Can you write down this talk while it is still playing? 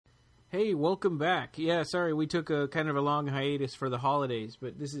Hey, welcome back. Yeah, sorry, we took a kind of a long hiatus for the holidays,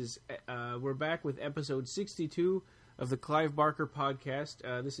 but this is we're back with episode 62 of the Clive Barker podcast.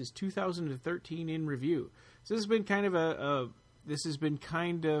 This is 2013 in review. So this has been kind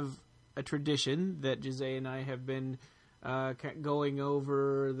of a tradition that Jose and I have been going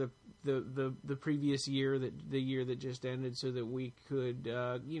over the previous year, the year that just ended, so that we could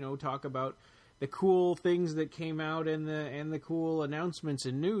talk about the cool things that came out and the cool announcements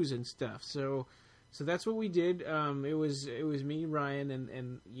and news and stuff. So that's what we did. It was me, Ryan,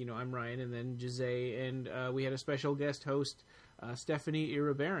 and I'm Ryan, and then Jose, and we had a special guest host, Stephanie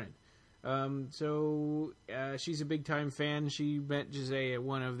Iribarren. She's a big time fan. She met Jose at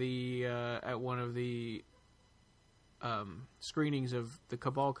one of the screenings of the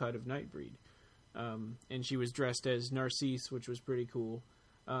Cabal cut of Nightbreed, and she was dressed as Narcisse, which was pretty cool.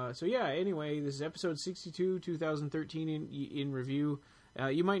 Anyway, this is episode 62, 2013 in review.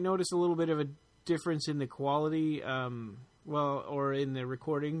 You might notice a little bit of a difference in the quality, or in the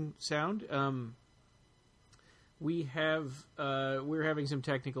recording sound. We're having some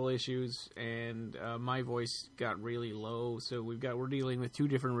technical issues, and my voice got really low, so we're dealing with two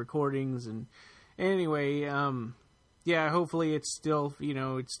different recordings, and anyway, hopefully it still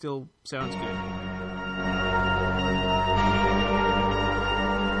sounds good.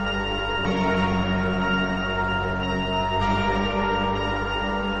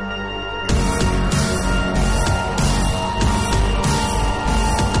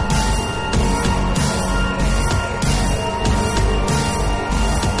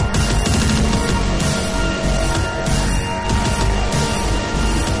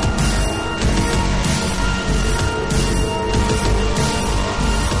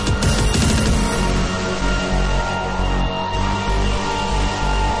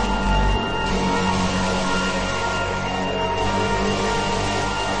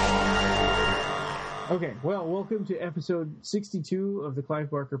 Okay, well, welcome to episode 62 of the Clive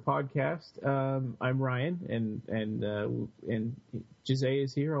Barker podcast. I'm Ryan, and Jose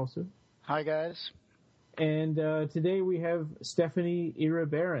is here also. Hi, guys. And today we have Stephanie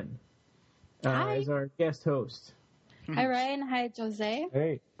Iribarren as our guest host. Hi, Ryan. Hi, Jose.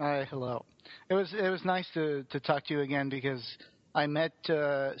 Hey. Hi, hello. It was nice to talk to you again, because I met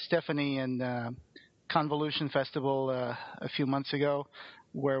Stephanie in Convolution Festival a few months ago,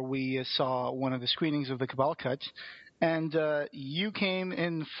 where we saw one of the screenings of the Cabal cut, and you came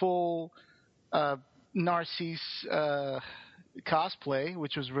in full Narcisse cosplay,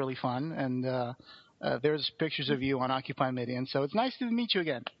 which was really fun, and there's pictures of you on Occupy Midian, so it's nice to meet you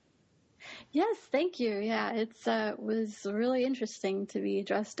again. Yes, thank you. Yeah, it was really interesting to be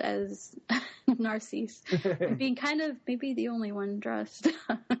dressed as Narcisse, and being kind of maybe the only one dressed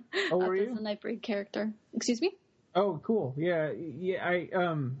as a Nightbreed character. Excuse me? Oh, cool. Yeah. I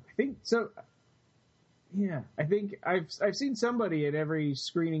think so. Yeah, I think I've seen somebody at every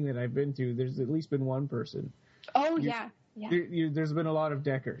screening that I've been to. There's at least been one person. Oh, yeah. There's been a lot of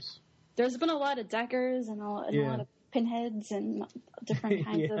Deckers. There's been a lot of Deckers and a lot of Pinheads and different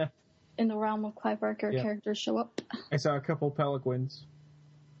kinds of, in the realm of Clive Barker characters show up. I saw a couple Peliquins.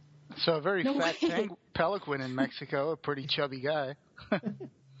 So a very fat Peliquin in Mexico, a pretty chubby guy.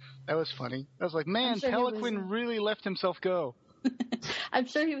 That was funny. I was like, man, Peliquin really left himself go. I'm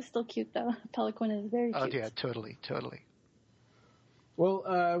sure he was still cute, though. Peliquin is very cute. Oh, yeah, totally.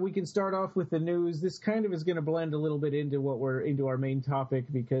 Well, we can start off with the news. This kind of is going to blend a little bit into our main topic,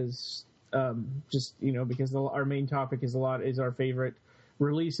 because our main topic is our favorite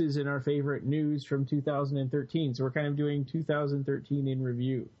releases and our favorite news from 2013. So we're kind of doing 2013 in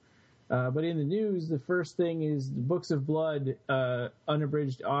review. But in the news, the first thing is the Books of Blood,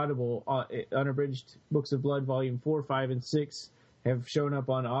 unabridged Books of Blood Volume 4, 5, and 6 have shown up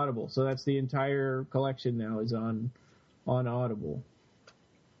on Audible. So that's the entire collection now is on Audible.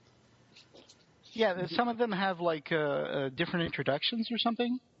 Yeah, some of them have different introductions or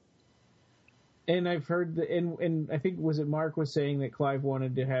something. And I've heard and I think Mark was saying that Clive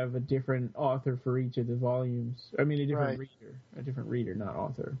wanted to have a different author for each of the volumes. I mean, a different reader, not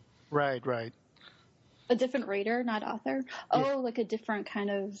author. Right. A different reader, not author? Oh, like a different kind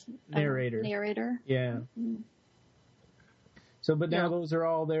of narrator. Yeah. Mm-hmm. So, but now those are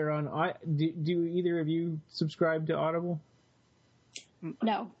all there on... Do either of you subscribe to Audible?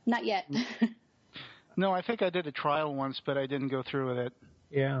 No, not yet. No, I think I did a trial once, but I didn't go through with it.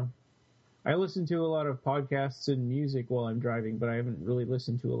 Yeah. I listen to a lot of podcasts and music while I'm driving, but I haven't really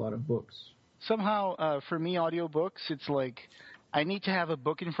listened to a lot of books. Somehow, for me, audiobooks, it's like... I need to have a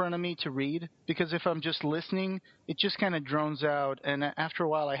book in front of me to read, because if I'm just listening, it just kind of drones out, and after a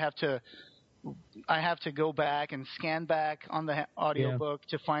while I have to I have to go back and scan back on the audiobook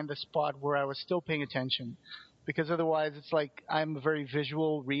to find the spot where I was still paying attention, because otherwise it's like I'm a very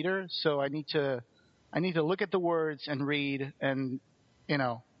visual reader, so I need to look at the words and read and,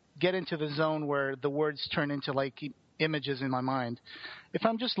 get into the zone where the words turn into like images in my mind. If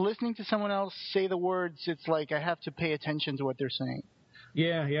I'm just listening to someone else say the words, it's like I have to pay attention to what they're saying.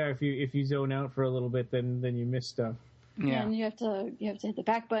 Yeah. If you zone out for a little bit, then you miss stuff. Yeah, and you have to hit the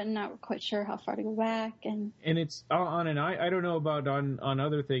back button. Not quite sure how far to go back, and it's on an I don't know about on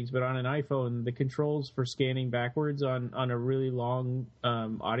other things, but on an iPhone, the controls for scanning backwards on a really long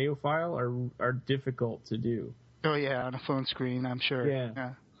audio file are difficult to do. Oh yeah, on a phone screen, I'm sure.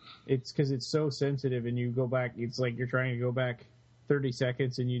 Yeah. It's because it's so sensitive, and you go back. It's like you're trying to go back 30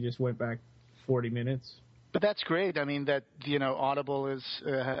 seconds, and you just went back 40 minutes. But that's great. I mean, that, Audible is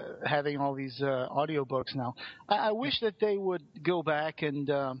having all these audiobooks now. I wish that they would go back and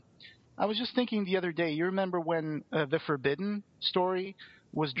I was just thinking the other day, you remember when The Forbidden story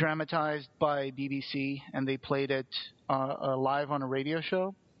was dramatized by BBC and they played it live on a radio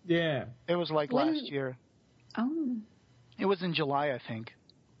show? Yeah. It was like last year. Oh. It was in July, I think.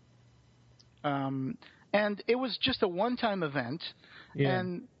 And it was just a one-time event. Yeah.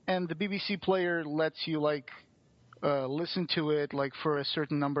 And the BBC player lets you listen to it for a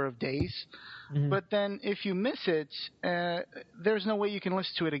certain number of days. Mm-hmm. But then if you miss it, there's no way you can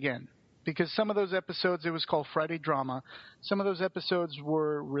listen to it again, because some of those episodes, it was called Friday Drama. Some of those episodes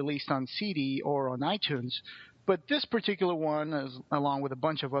were released on CD or on iTunes. But this particular one, along with a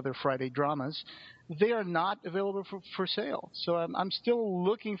bunch of other Friday dramas, they are not available for sale. So I'm still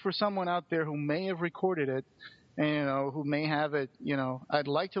looking for someone out there who may have recorded it, and, who may have it. I'd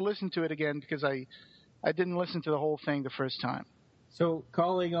like to listen to it again, because I didn't listen to the whole thing the first time. So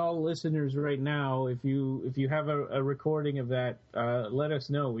calling all listeners right now, if you have a recording of that, let us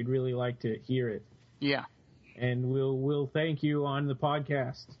know. We'd really like to hear it. Yeah. And we'll thank you on the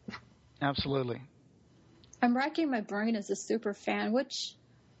podcast. Absolutely. I'm racking my brain as a super fan. Which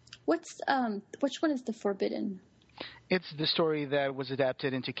one is The Forbidden? It's the story that was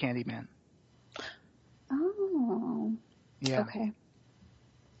adapted into Candyman. Oh. Yeah. Okay.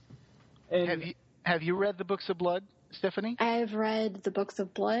 And have you read the Books of Blood, Stephanie? I've read the Books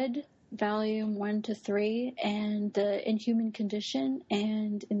of Blood, Volume 1 to 3, and the Inhuman Condition,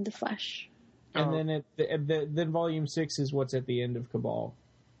 and In the Flesh. And then Volume 6 is what's at the end of Cabal.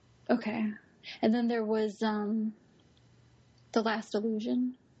 Okay. And then there was The Last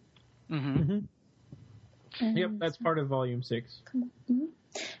Illusion. Mm-hmm. Yep, that's part of Volume 6. Mm-hmm.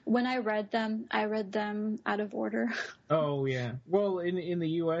 When I read them out of order. Oh, yeah. Well, in the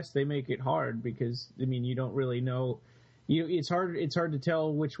U.S., they make it hard because, you don't really know. It's hard to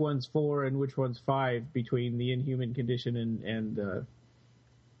tell which one's 4 and which one's 5 between the Inhuman Condition and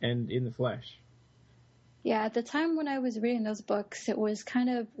In the Flesh. Yeah, at the time when I was reading those books, it was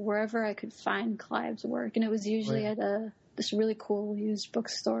kind of wherever I could find Clive's work, and it was usually at this really cool used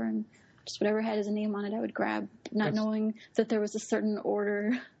bookstore, and just whatever had his name on it, I would grab, knowing that there was a certain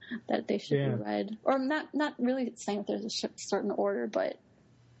order that they should be read, or not really saying that there's a certain order, but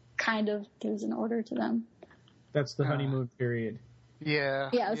kind of there's an order to them. That's the honeymoon period.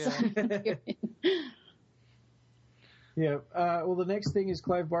 Yeah. Yeah. Yeah. Well, the next thing is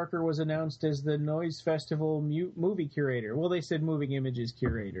Clive Barker was announced as the Noise Festival movie curator. Well, they said moving images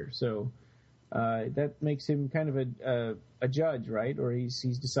curator, so that makes him kind of a judge, right? Or he's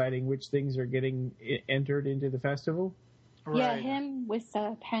deciding which things are getting entered into the festival. Right. Yeah, him with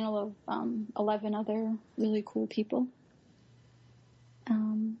a panel of 11 other really cool people.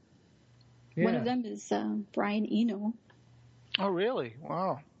 One of them is Brian Eno. Oh, really?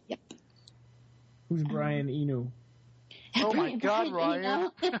 Wow. Yep. Who's Brian Eno? Oh, my God,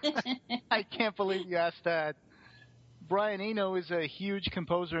 Ryan. I can't believe you asked that. Brian Eno is a huge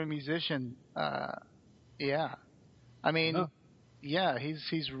composer and musician. Yeah. I mean, yeah,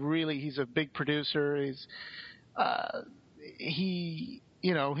 he's a big producer. He's got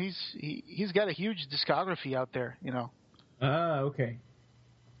a huge discography out there, Ah, okay.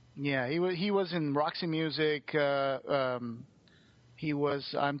 Yeah, he was in Roxy Music. He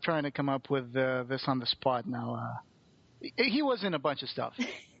was. I'm trying to come up with this on the spot now. He was in a bunch of stuff.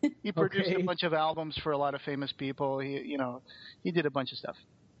 He produced a bunch of albums for a lot of famous people. He did a bunch of stuff.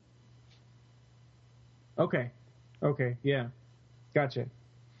 Okay, yeah, gotcha.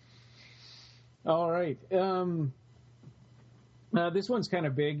 All right. This one's kind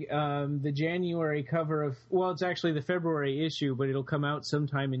of big. The January cover of, it's actually the February issue, but it'll come out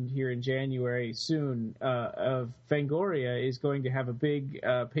sometime here in January soon, of Fangoria is going to have a big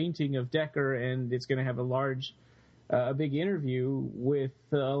painting of Decker, and it's going to have a large a big interview with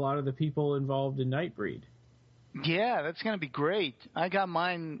a lot of the people involved in Nightbreed. Yeah, that's going to be great. I got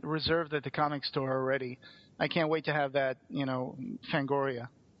mine reserved at the comic store already. I can't wait to have that, Fangoria.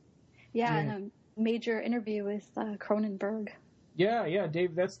 Yeah, and a major interview with Cronenberg. Yeah,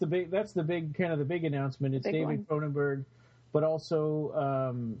 Dave. That's the big kind of the big announcement. It's David Cronenberg, but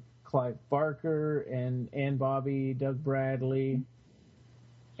also Clive Barker and Ann Bobby, Doug Bradley,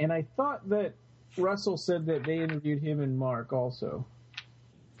 and I thought that Russell said that they interviewed him and Mark also.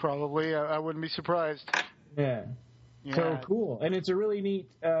 Probably, I wouldn't be surprised. Yeah. So cool, and it's a really neat.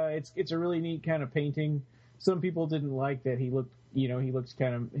 It's a really neat kind of painting. Some people didn't like that he looked.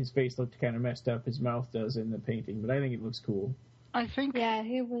 His face looked kind of messed up. His mouth does in the painting, but I think it looks cool. I think. Yeah,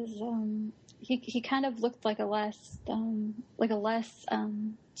 he was. He kind of looked like a less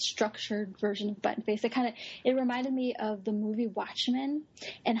structured version of Buttonface. It reminded me of the movie Watchmen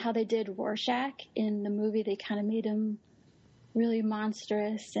and how they did Rorschach in the movie. They kind of made him really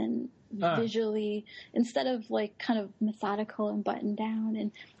monstrous and visually, instead of like kind of methodical and buttoned down.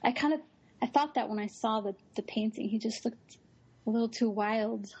 And I thought that when I saw the painting, he just looked a little too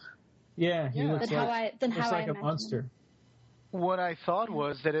wild. Yeah, he looks like a monster. Him. What I thought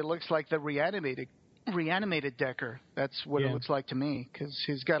was that it looks like the reanimated Decker. That's what it looks like to me, because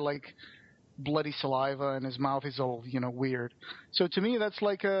he's got like bloody saliva and his mouth is all weird. So to me, that's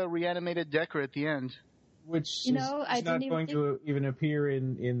like a reanimated Decker at the end. Which is not going to even appear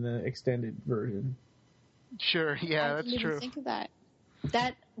in the extended version. Sure, yeah, that's true. I didn't even think of that.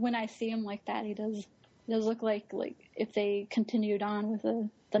 That when I see him like that, he does look like if they continued on with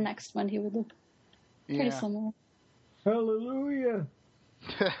the next one, he would look pretty similar. Hallelujah!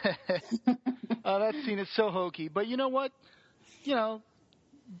 Oh, that scene is so hokey. But you know what?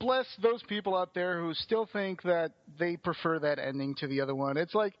 Bless those people out there who still think that they prefer that ending to the other one.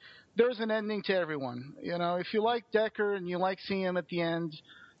 It's like there's an ending to everyone. If you like Decker and you like seeing him at the end,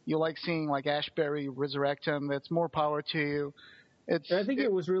 you like seeing like Ashbury resurrect him, that's more power to you. I think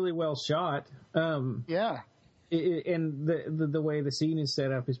it was really well shot. Yeah. And the way the scene is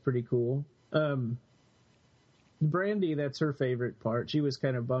set up is pretty cool. Brandy, that's her favorite part. She was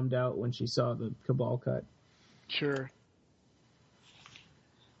kind of bummed out when she saw the Cabal cut. Sure.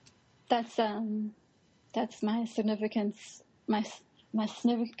 That's my significant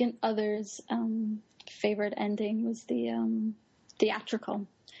other's favorite ending was the theatrical.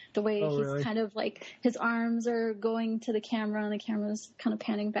 The way he's kind of like his arms are going to the camera and the camera's kind of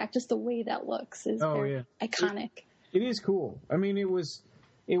panning back. Just the way that looks is very iconic. It is cool. I mean, it was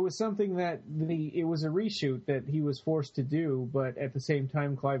something that it was a reshoot that he was forced to do, but at the same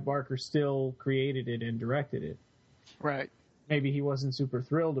time, Clive Barker still created it and directed it. Right. Maybe he wasn't super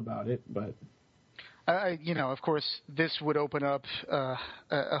thrilled about it, but of course, this would open up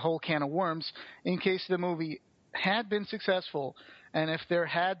a whole can of worms in case the movie had been successful, and if there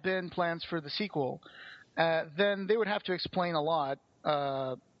had been plans for the sequel, then they would have to explain a lot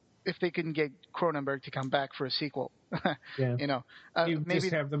if they couldn't get Cronenberg to come back for a sequel. Yeah. Maybe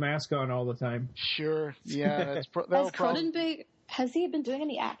just have the mask on all the time. Sure. Yeah. Has Cronenberg, has he been doing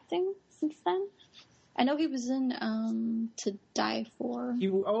any acting since then? I know he was in To Die For.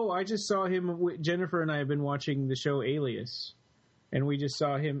 I just saw him. Jennifer and I have been watching the show Alias, and we just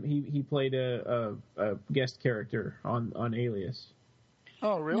saw him. He played a guest character on Alias.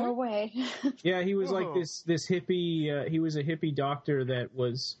 Oh, really? No way. Yeah, he was like this hippie. He was a hippie doctor that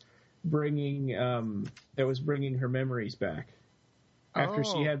was bringing her memories back after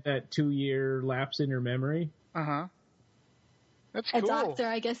she had that 2-year lapse in her memory. Uh-huh. That's cool. A doctor,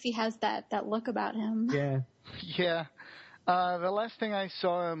 I guess he has that look about him. Yeah. Yeah. The last thing I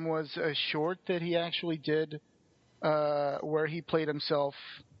saw him was a short that he actually did where he played himself.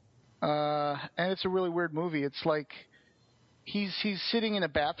 And it's a really weird movie. It's like he's sitting in a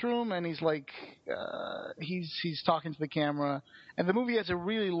bathroom and he's like he's talking to the camera. And the movie has a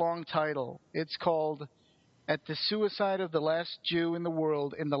really long title. It's called At the Suicide of the Last Jew in the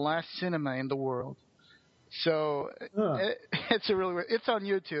World in the Last Cinema in the World. So it's a really weird, it's on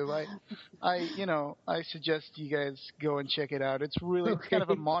YouTube. I suggest you guys go and check it out. It's really it's kind of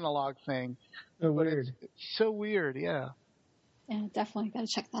a monologue thing. So weird. It's so weird, yeah. Yeah, definitely got to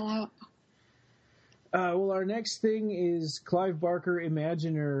check that out. Well, our next thing is Clive Barker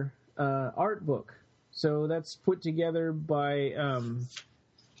Imaginer art book. So that's put together by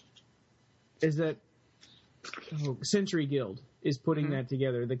Century Guild is putting that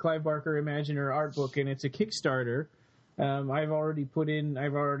together. The Clive Barker Imaginer art book, and it's a Kickstarter. I've already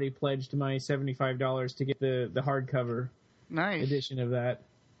pledged my $75 to get the hardcover edition of that.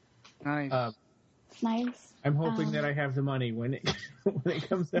 Nice. Nice. I'm hoping that I have the money when it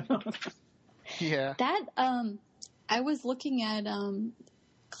comes out. Yeah. That I was looking at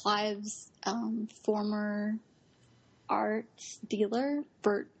Clive's former art dealer,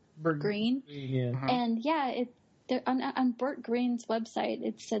 Bert Green. Yeah. And yeah, on Bert Green's website,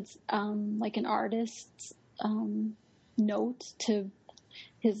 it says like an artist's note to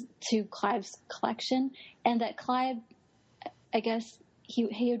Clive's collection, and that Clive, I guess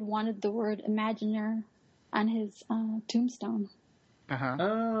he had wanted the word Imaginer on his tombstone.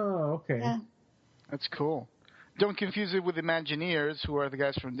 Oh, okay. Yeah. That's cool. Don't confuse it with Imagineers, who are the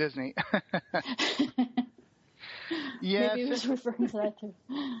guys from Disney. Yeah, maybe he was referring to that too.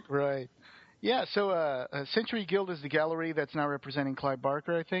 Right. Yeah, so Century Guild is the gallery that's now representing Clive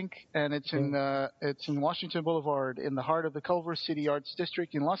Barker, I think, and it's in Washington Boulevard, in the heart of the Culver City Arts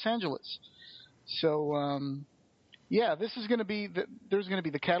District in Los Angeles. So, yeah, this is going to be there's going to be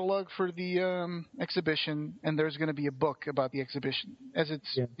the catalog for the exhibition, and there's going to be a book about the exhibition, as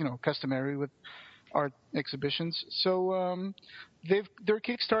it's customary with art exhibitions. So they're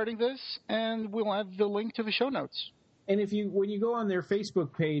kickstarting this, and we'll add the link to the show notes. And when you go on their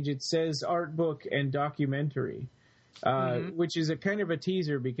Facebook page, it says art book and documentary, which is a kind of a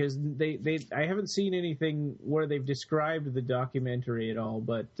teaser, because I haven't seen anything where they've described the documentary at all,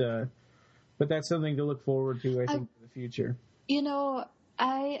 but that's something to look forward to, I think, in the future.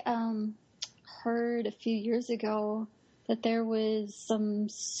 I heard a few years ago that there was some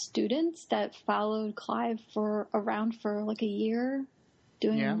students that followed Clive around for like a year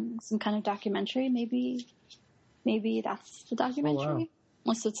doing some kind of documentary. Maybe that's the documentary. Oh, wow.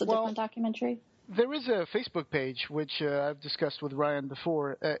 Unless it's a different documentary. There is a Facebook page, which I've discussed with Ryan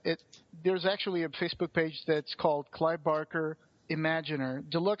before. There's actually a Facebook page that's called Clive Barker Imaginer,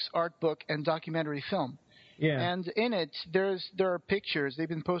 Deluxe Art Book and Documentary Film. Yeah. And in it, there are pictures. They've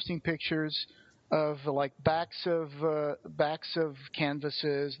been posting pictures of like backs of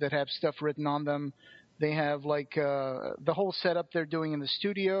canvases that have stuff written on them. They have like the whole setup they're doing in the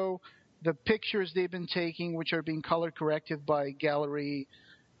studio, the pictures they've been taking, which are being color corrected by gallery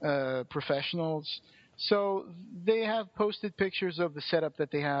professionals. So they have posted pictures of the setup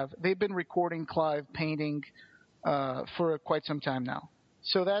that they have. They've been recording Clive painting for quite some time now.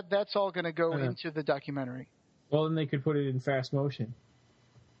 So that's all going to go into the documentary. Well, then they could put it in fast motion.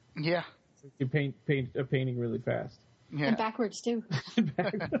 Yeah. So you paint a painting really fast. Yeah. And backwards, too.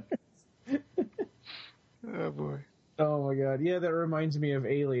 Oh, boy. Oh my God! Yeah, that reminds me of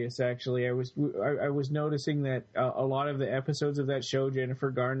Alias. Actually, I was noticing that a lot of the episodes of that show,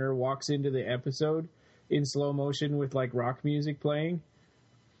 Jennifer Garner walks into the episode in slow motion with like rock music playing.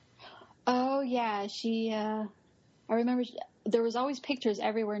 Oh yeah, she. I remember there was always pictures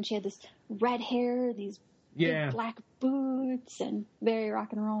everywhere, and she had this red hair, these big black boots, and very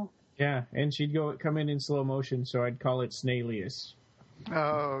rock and roll. Yeah, and she'd come in slow motion, so I'd call it Snailius.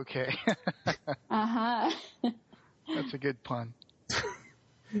 Oh, okay. That's a good pun.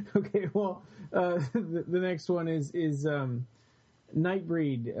 Okay, well, the next one is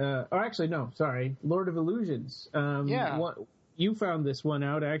Nightbreed. Or actually, no, sorry, Lord of Illusions. You found this one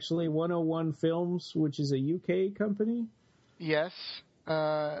out, actually. 101 Films, which is a UK company. Yes.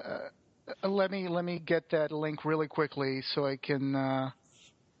 Let me get that link really quickly so I can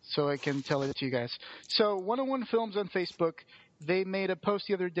tell it to you guys. So 101 Films on Facebook. They made a post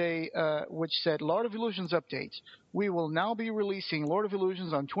the other day which said, Lord of Illusions update. We will now be releasing Lord of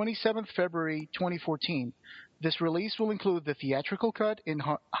Illusions on 27th February 2014. This release will include the theatrical cut in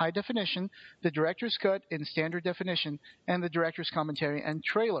high definition, the director's cut in standard definition, and the director's commentary and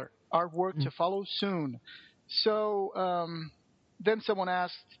trailer. Artwork to follow soon. So then someone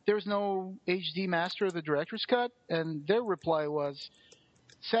asked, there's no HD master of the director's cut? And their reply was,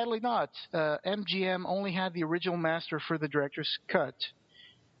 sadly not. MGM only had the original master for the director's cut.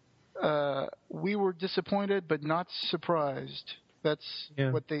 We were disappointed, but not surprised. That's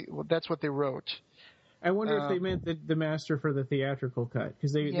what they wrote. I wonder if they meant the master for the theatrical cut,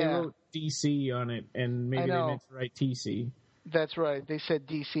 because they wrote DC on it, and maybe they meant to write TC. That's right. They said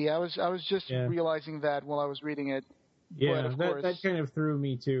DC. I was just realizing that while I was reading it. Yeah, that kind of threw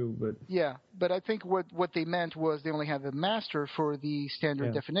me too. But yeah, but I think what they meant was they only had the master for the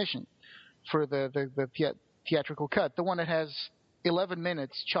standard definition, for the theatrical cut, the one that has 11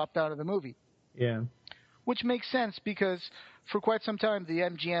 minutes chopped out of the movie. Yeah. Which makes sense because for quite some time the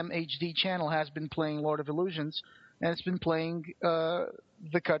MGM HD channel has been playing Lord of Illusions, and it's been playing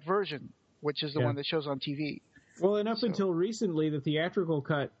the cut version, which is the one that shows on TV. Well, and up until recently, the theatrical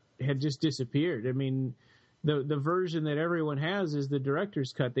cut had just disappeared. I mean, the version that everyone has is the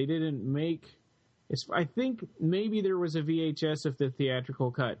director's cut. They didn't make... I think maybe there was a VHS of the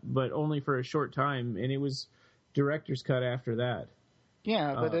theatrical cut, but only for a short time, and it was director's cut after that.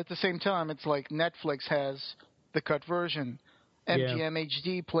 Yeah, but at the same time, it's like Netflix has the cut version. MGM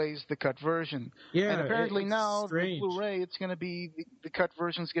HD plays the cut version. Yeah, and apparently now strange. the Blu-ray, it's going to be the cut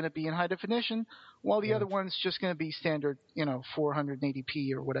version is going to be in high definition, while the other one's just going to be standard,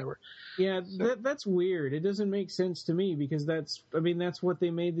 480p or whatever. Yeah, so, that's weird. It doesn't make sense to me because that's what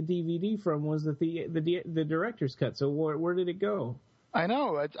they made the DVD from was the director's cut. So where did it go? I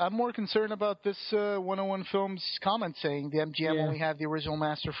know. I'm more concerned about this 101 Films comment saying the MGM only had the original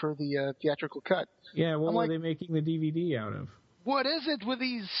master for the theatrical cut. Yeah, what were they making the DVD out of? What is it with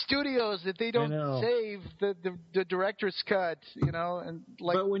these studios that they don't save the director's cut, And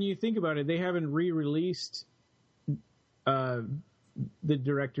but when you think about it, they haven't re-released the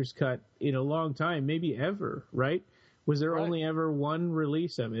director's cut in a long time, maybe ever, right? Was there only ever one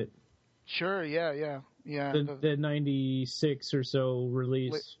release of it? Sure, yeah. The 96 or so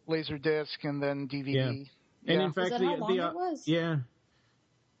release. Laserdisc and then DVD. Yeah. And in fact, how long it was? Yeah.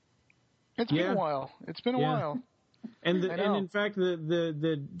 It's been a while. And in fact,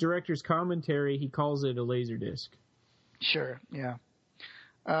 the director's commentary, he calls it a Laserdisc. Sure, yeah.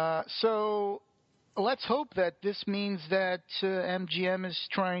 So let's hope that this means that MGM is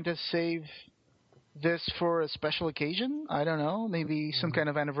trying to save this for a special occasion. I don't know, maybe some kind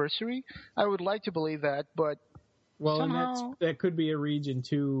of anniversary. I would like to believe that, but somehow... and that could be a Region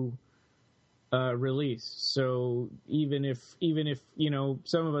 2 release. So even if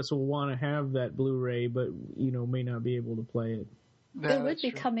some of us will want to have that Blu-ray, but may not be able to play it. It would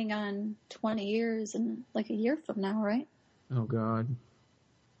be coming on 20 years and like a year from now, right? Oh God.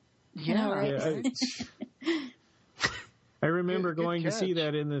 Yeah, right? I remember going to see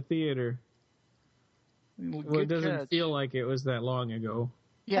that in the theater. Well, it doesn't feel like it was that long ago.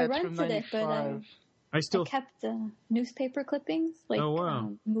 Yeah, I rented it, but I kept newspaper clippings, like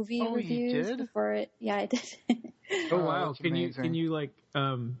movie reviews before it. Yeah, I did. Oh wow! Can you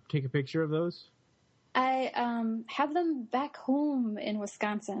take a picture of those? I have them back home in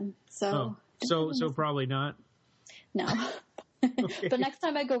Wisconsin, so probably not. No. Okay. But next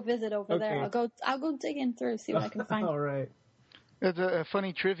time I go visit over there, I'll go digging through, see what I can find. All right. A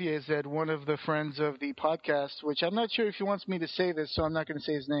funny trivia is that one of the friends of the podcast, which I'm not sure if he wants me to say this, so I'm not going to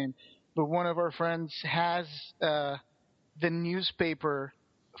say his name, but one of our friends has the newspaper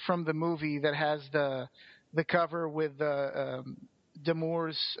from the movie that has the cover with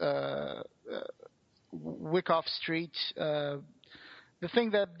Damour's Wyckoff Street, the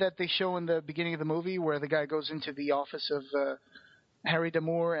thing that they show in the beginning of the movie where the guy goes into the office of Harry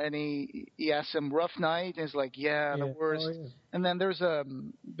Damour and he asks him rough night and he's like, the worst. Oh, yeah. And then there's a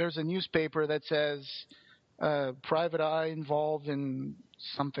newspaper that says private eye involved in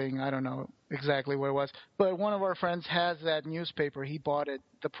something. I don't know exactly what it was, but one of our friends has that newspaper. He bought it,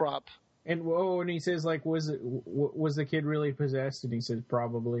 the prop. And he says was the kid really possessed? And he says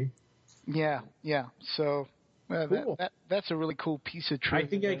probably. Yeah. So cool. that's a really cool piece of trivia. I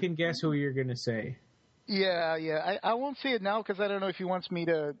think I can guess who you're going to say. Yeah. I won't say it now because I don't know if he wants me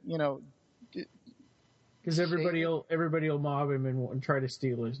to, Because everybody will mob him and try to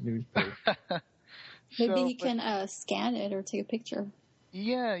steal his newspaper. Maybe he can scan it or take a picture.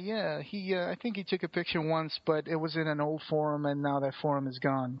 Yeah. He, I think he took a picture once, but it was in an old forum, and now that forum is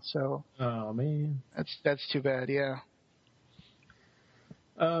gone. So. Oh man. That's too bad. Yeah.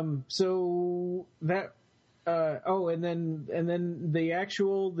 So that. And then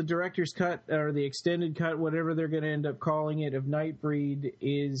the director's cut or the extended cut, whatever they're going to end up calling it, of Nightbreed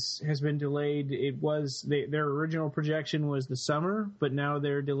has been delayed. It was their original projection was the summer, but now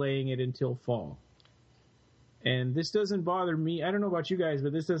they're delaying it until fall. And this doesn't bother me. I don't know about you guys,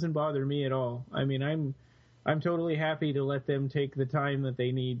 but this doesn't bother me at all. I mean, I'm totally happy to let them take the time that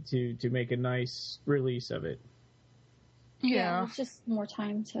they need to make a nice release of it. Yeah, it's just more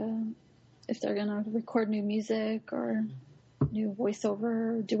time if they're going to record new music or new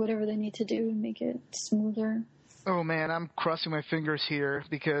voiceover or do whatever they need to do to make it smoother. Oh, man, I'm crossing my fingers here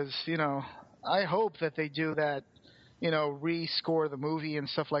because, I hope that they do that, rescore the movie and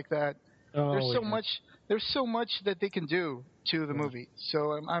stuff like that. Oh, there's so much that they can do to the movie.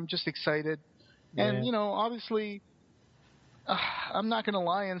 So I'm just excited. Yeah. And, obviously, I'm not going to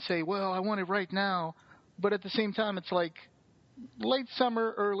lie and say, well, I want it right now. But at the same time, it's like late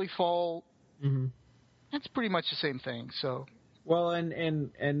summer, early fall. Mm-hmm. That's pretty much the same thing. So, well,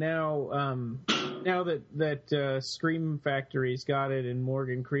 and now now that Scream Factory's got it and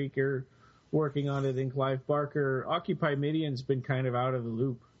Morgan Creek are working on it and Clive Barker, Occupy Midion's been kind of out of the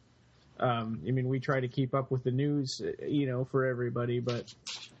loop. I mean, we try to keep up with the news, for everybody, but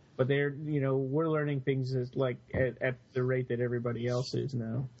they're, we're learning things at the rate that everybody else is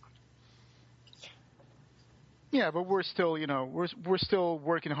now. Yeah, but we're still, we're still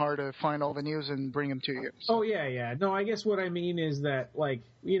working hard to find all the news and bring them to you. So. Oh yeah. No, I guess what I mean is that, like,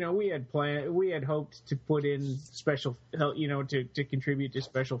 we had hoped to put in special, to contribute to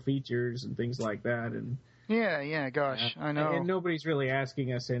special features and things like that, and. Yeah. Gosh, I know. And nobody's really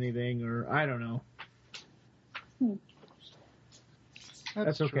asking us anything, or I don't know.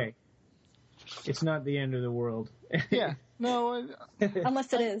 That's okay. It's not the end of the world. Yeah. No.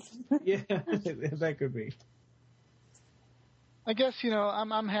 Unless it is. Yeah, that could be. I guess,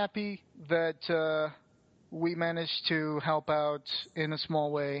 I'm happy that we managed to help out in a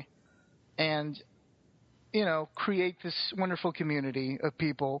small way and, create this wonderful community of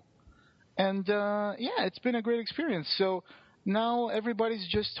people. And, it's been a great experience. So now everybody's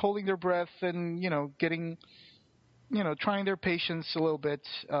just holding their breath and, getting, trying their patience a little bit,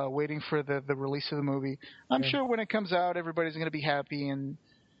 waiting for the release of the movie. I'm sure when it comes out, everybody's going to be happy and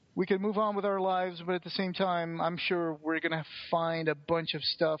we can move on with our lives, but at the same time, I'm sure we're going to find a bunch of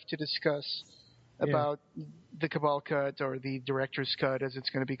stuff to discuss about the Cabal cut or the director's cut, as it's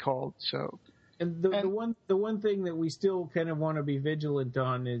going to be called. So, the one thing that we still kind of want to be vigilant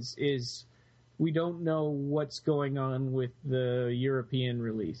on is we don't know what's going on with the European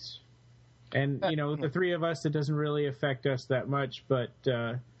release, and the three of us, it doesn't really affect us that much, but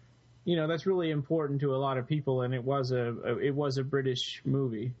that's really important to a lot of people, and it was a British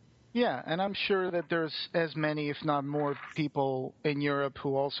movie. Yeah, and I'm sure that there's as many, if not more, people in Europe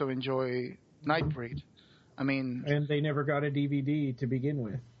who also enjoy Nightbreed. I mean... And they never got a DVD to begin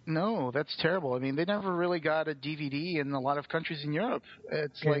with. No, that's terrible. I mean, they never really got a DVD in a lot of countries in Europe.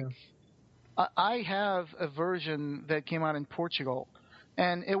 It's like... I have a version that came out in Portugal,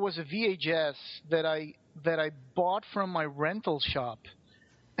 and it was a VHS that I bought from my rental shop.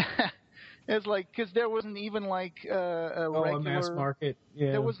 It's like, because there wasn't even like a regular... a mass market.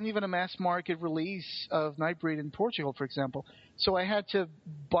 Yeah. There wasn't even a mass market release of Nightbreed in Portugal, for example. So I had to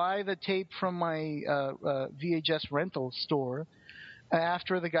buy the tape from my VHS rental store.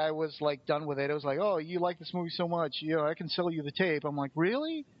 After the guy was like done with it, it was like, oh, you like this movie so much, I can sell you the tape. I'm like,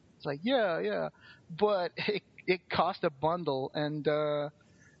 really? It's like, yeah. But it cost a bundle, and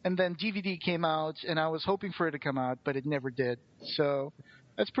then DVD came out, and I was hoping for it to come out, but it never did. So...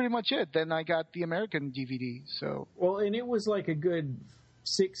 That's pretty much it. Then I got the American DVD. So and it was like a good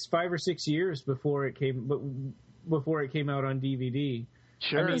 5 or 6 years before it came out on DVD.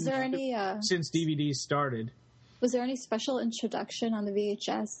 Sure. I mean, is there any since DVDs started? Was there any special introduction on the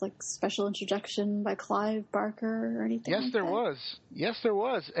VHS, like special introduction by Clive Barker or anything? Yes, there was. Yes, there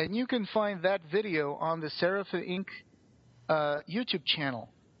was, and you can find that video on the Seraphim Inc. YouTube channel,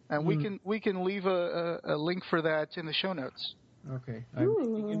 and we can leave a link for that in the show notes. Okay, I'm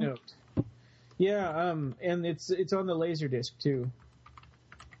taking a note. Yeah, and it's on the Laserdisc too.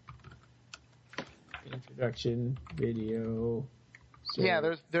 Introduction video. So. Yeah,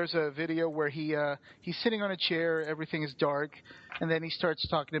 there's a video where he's sitting on a chair, everything is dark, and then he starts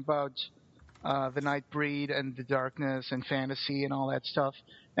talking about the Nightbreed and the darkness and fantasy and all that stuff,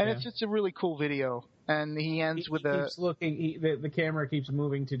 and it's a really cool video. And he ends with keeps looking. The camera keeps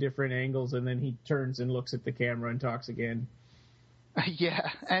moving to different angles, and then he turns and looks at the camera and talks again. Yeah,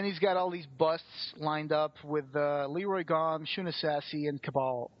 and he's got all these busts lined up with Leroy Gom, Shuna Sassy, and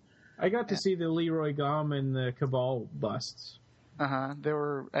Cabal. I got to see the Leroy Gom and the Cabal busts. They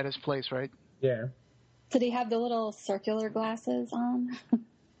were at his place, right? Yeah. Did he have the little circular glasses on?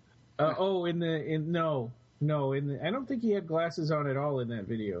 No, I don't think he had glasses on at all in that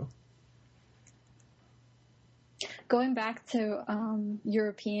video. Going back to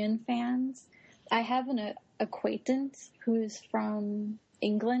European fans, I have an acquaintance who's from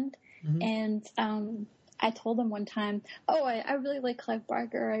England, and I told him one time, I really like Clive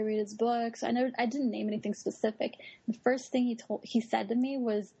Barker. I read his books. I didn't name anything specific. The first thing he said to me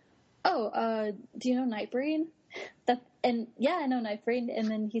was, do you know Nightbreed? I know Nightbreed. And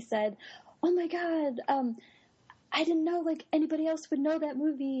then he said, oh my God, I didn't know like anybody else would know that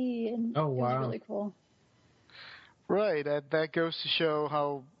movie. And wow. It was really cool. Right. That goes to show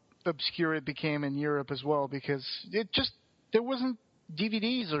how obscure it became in Europe as well, because there wasn't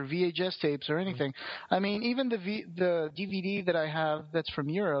DVDs or VHS tapes or anything. I mean, even the DVD that I have that's from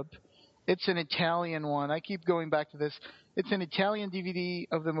Europe, it's an Italian one. I keep going back to this. It's an Italian DVD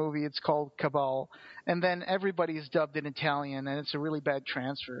of the movie. It's called Cabal, and then everybody is dubbed in Italian, and it's a really bad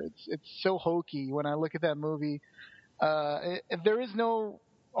transfer. It's so hokey when I look at that movie. If there is no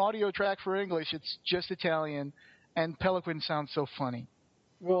audio track for English, it's just Italian, and Pelican sounds so funny.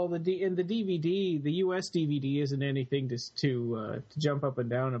 Well, in the DVD, the U.S. DVD isn't anything to jump up and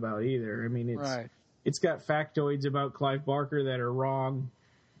down about either. I mean, it's got factoids about Clive Barker that are wrong.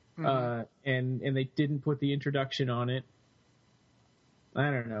 and they didn't put the introduction on it. I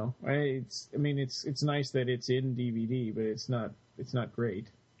don't know. It's nice that it's in DVD, but it's not great.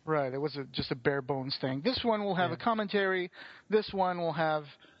 Right. It was just a bare bones thing. This one will have a commentary. This one will have,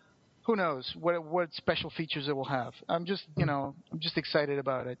 who knows what special features it will have. I'm just excited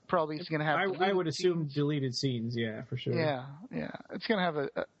about it. Probably it's going to have. I would assume deleted scenes. Yeah, for sure. Yeah. It's going to have a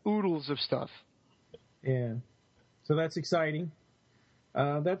oodles of stuff. Yeah. So that's exciting.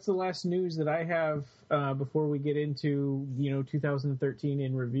 That's the last news that I have before we get into 2013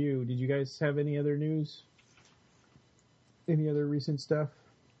 in review. Did you guys have any other news? Any other recent stuff?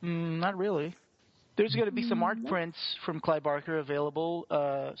 Not really. There's going to be some art prints from Clive Barker available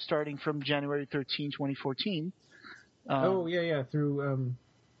starting from January 13, 2014.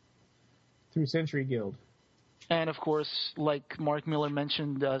 Through Century Guild. And, of course, like Mark Miller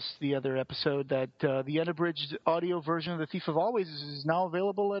mentioned us the other episode, that the unabridged audio version of The Thief of Always is now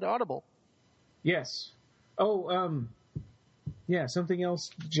available at Audible. Yes. Something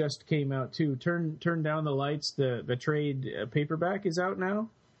else just came out, too. Turn Down the Lights, the trade paperback is out now.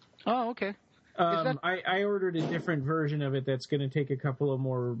 Oh, okay. I ordered a different version of it that's going to take a couple of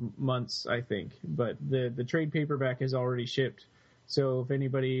more months, I think. But the trade paperback is already shipped. So if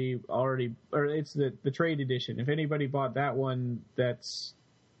anybody it's the trade edition. If anybody bought that one, that's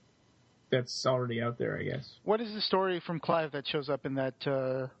already out there, I guess. What is the story from Clive that shows up in that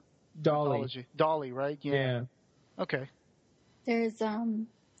Dolly? Anthology? Dolly, right? Yeah. Okay. There's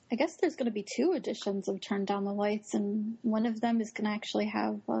I guess there's going to be 2 editions of Turn Down the Lights, and one of them is going to actually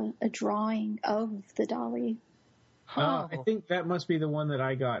have a drawing of the Dolly. Oh. I think that must be the one that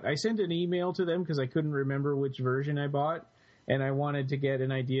I got. I sent an email to them because I couldn't remember which version I bought, and I wanted to get an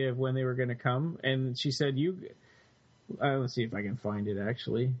idea of when they were going to come. And she said, let's see if I can find it,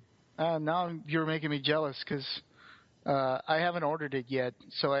 actually. Now you're making me jealous because I haven't ordered it yet,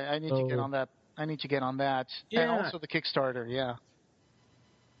 so I need to get on that. I need to get on that. Yeah. And also the Kickstarter, yeah.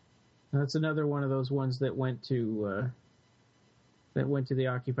 That's another one of those ones that went to the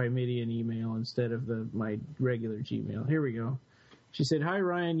Occupy Midian email instead of my regular Gmail. Here we go. She said, "Hi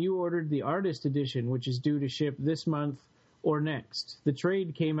Ryan, you ordered the artist edition, which is due to ship this month or next. The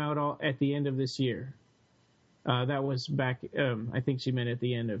trade came out at the end of this year." That was back. I think she meant at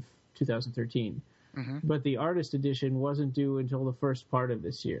the end of 2013. Mm-hmm. But the artist edition wasn't due until the first part of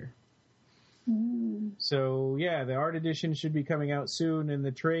this year. So, yeah, the art edition should be coming out soon, and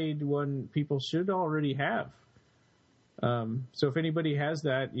the trade one people should already have. So if anybody has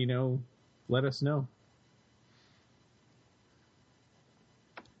that, let us know.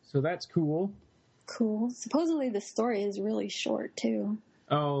 So that's cool. Cool. Supposedly the story is really short, too.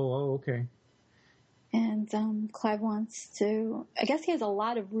 Oh, okay. And Clive wants to... I guess he has a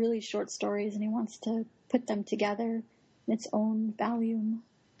lot of really short stories, and he wants to put them together in its own volume.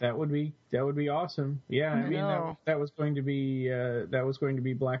 That would be awesome. Yeah, I mean that was going to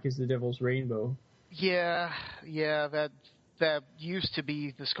be Black as the Devil's Rainbow. Yeah, that used to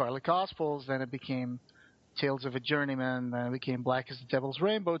be the Scarlet Gospels. Then it became Tales of a Journeyman. Then it became Black as the Devil's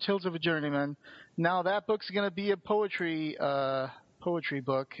Rainbow, Tales of a Journeyman. Now that book's going to be a poetry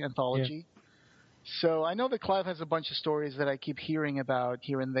book anthology. Yeah. So I know that Clive has a bunch of stories that I keep hearing about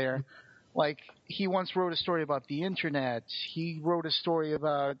here and there. Like, he once wrote a story about the internet. He wrote a story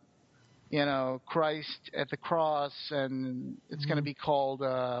about, Christ at the cross, and it's going to be called,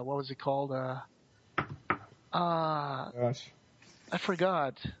 what was it called? Gosh. I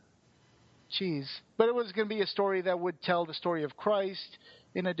forgot. Jeez. But it was going to be a story that would tell the story of Christ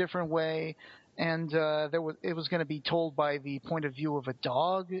in a different way, and it was going to be told by the point of view of a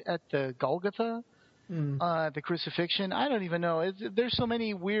dog at the Golgotha. The crucifixion. I don't even know. There's so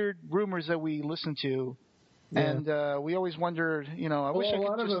many weird rumors that we listen to, and we always wonder. A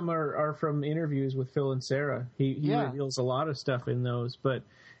lot of them are from interviews with Phil and Sarah. He reveals a lot of stuff in those, but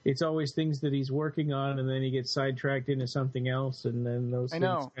it's always things that he's working on, and then he gets sidetracked into something else, and then those. I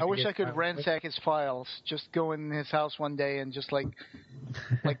know. I wish I could ransack his files. Just go in his house one day and just like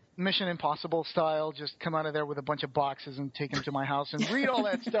Mission Impossible style, just come out of there with a bunch of boxes and take him to my house and read all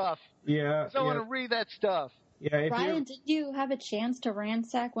that stuff. Yeah. I want to read that stuff. Yeah. Ryan, did you have a chance to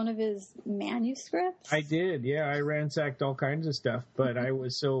ransack one of his manuscripts? I did. Yeah, I ransacked all kinds of stuff, but I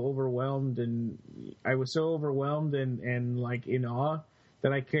was so overwhelmed and like in awe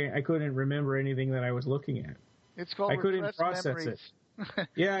that I couldn't remember anything that I was looking at. It's called I couldn't process memories. it.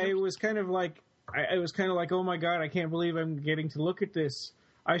 Yeah, it was kind of like oh my God, I can't believe I'm getting to look at this.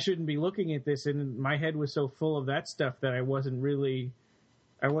 I shouldn't be looking at this, and my head was so full of that stuff that I wasn't really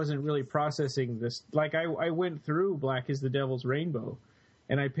processing this. Like I went through Black as the Devil's Rainbow,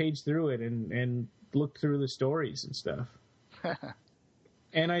 and I paged through it and looked through the stories and stuff.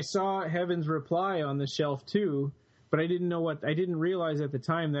 And I saw Heaven's Reply on the shelf too, but I didn't realize at the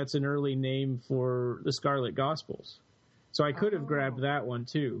time that's an early name for the Scarlet Gospels. So I could have grabbed that one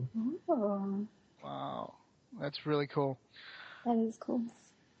too. Oh. Wow. That's really cool. That is cool.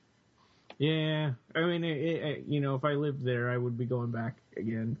 Yeah. I mean, if I lived there, I would be going back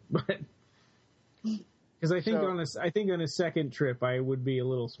again. But because I think on a second trip, I would be a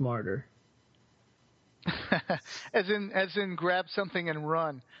little smarter. as in grab something and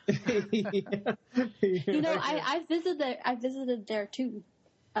run. I visited there too.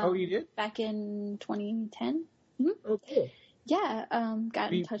 You did? Back in 2010. Mm-hmm. Oh, cool. Yeah,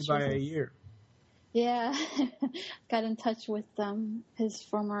 got in touch with a year. Yeah, got in touch with his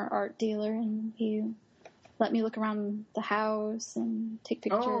former art dealer, and he let me look around the house and take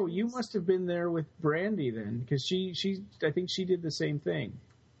pictures. Oh, you must have been there with Brandy then, because I think she did the same thing.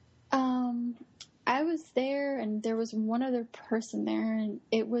 I was there, and there was one other person there, and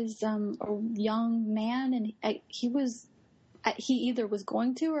it was a young man, and he either was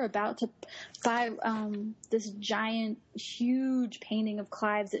going to or about to buy this giant, huge painting of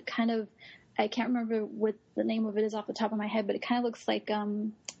Clive's. It kind of, I can't remember what the name of it is off the top of my head, but it kind of looks like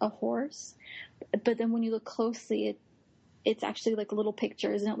a horse. But then when you look closely, it's actually like little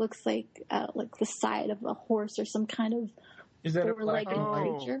pictures, and it looks like the side of a horse or some kind of four-legged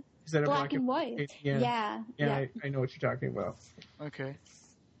creature. Is that black and white? Yeah. I know what you're talking about. Okay.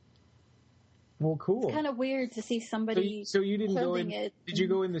 Well, cool. It's kind of weird to see somebody. So you didn't go in? It. Did you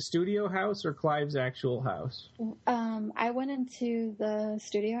go in the studio house or Clive's actual house? I went into the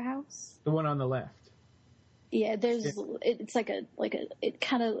studio house. The one on the left. Yeah, it's like it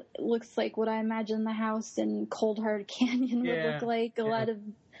kind of looks like what I imagine the house in Cold Hard Canyon would look like. A lot of.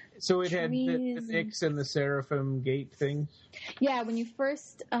 So it had the Nyx and the Seraphim gate things? Yeah, when you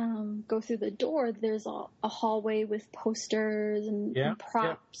first go through the door, there's a hallway with posters and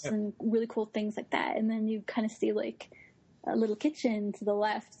props and really cool things like that. And then you kind of see like a little kitchen to the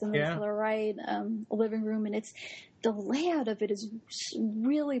left and then to the right, a living room. And the layout of it is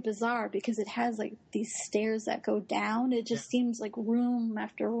really bizarre because it has like these stairs that go down. It just seems like room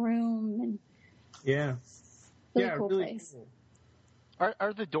after room. And really cool place. Cool.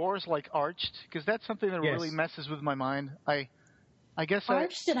 Are the doors like arched? Because that's something that really messes with my mind. I guess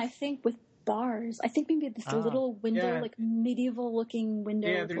arched, and I think with bars. I think maybe this little window, like medieval-looking window.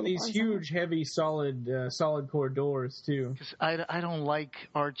 Yeah, they're these huge, heavy, solid core doors too. Because I don't like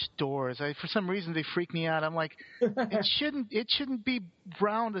arched doors. For some reason they freak me out. I'm like, it shouldn't be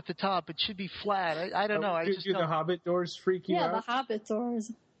round at the top. It should be flat. I don't know. Do the Hobbit doors freak you out? Yeah, the Hobbit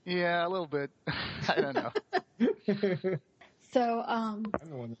doors. Yeah, a little bit. I don't know.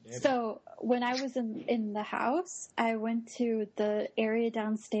 So when I was in the house, I went to the area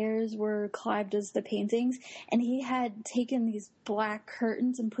downstairs where Clive does the paintings, and he had taken these black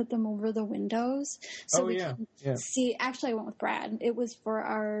curtains and put them over the windows so we can see. Actually, I went with Brad. It was for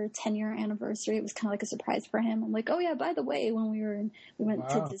our 10-year anniversary. It was kind of like a surprise for him. I'm like, oh yeah, by the way, when we went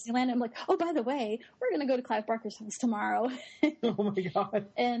to Disneyland, I'm like, oh, by the way, we're going to go to Clive Barker's house tomorrow. Oh my God.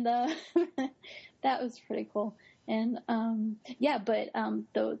 And that was pretty cool. And I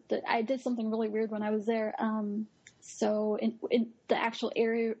did something really weird when I was there. So in the actual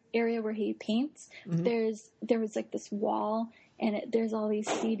area where he paints, there was like this wall, and there's all these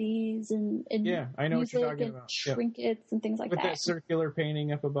CDs and I know what you're talking about. Trinkets and things like that. With that circular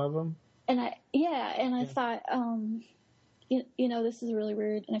painting up above them. And I thought, this is really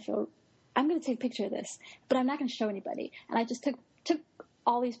weird, and I feel I'm going to take a picture of this, but I'm not going to show anybody. And I just took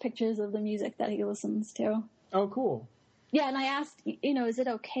all these pictures of the music that he listens to. Oh, cool. Yeah, and I asked, is it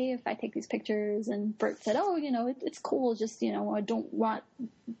okay if I take these pictures? And Bert said, oh, it's cool. Just, I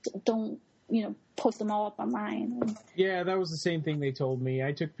don't post them all up online. And, yeah, that was the same thing they told me.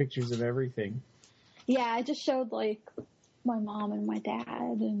 I took pictures of everything. Yeah, I just showed, like, my mom and my dad,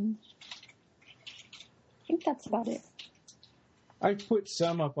 and I think that's about it. I've put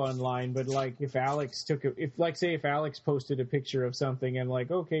some up online, but like if Alex posted a picture of something and like,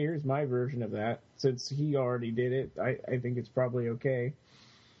 okay, here's my version of that, since he already did it, I think it's probably okay.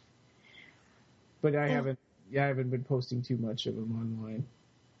 But I haven't been posting too much of them online.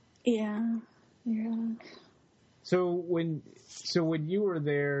 Yeah. So when you were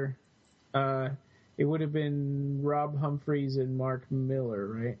there, it would have been Rob Humphreys and Mark Miller,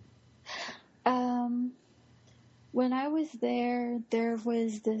 right? When I was there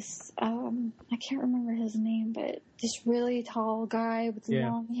was this, I can't remember his name, but this really tall guy with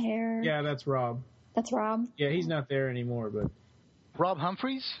long hair. Yeah, that's Rob. That's Rob? Yeah, he's not there anymore, but... Rob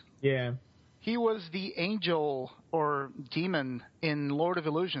Humphreys? Yeah. He was the angel or demon in Lord of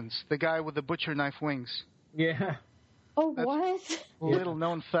Illusions, the guy with the butcher knife wings. Yeah. Oh, what? Little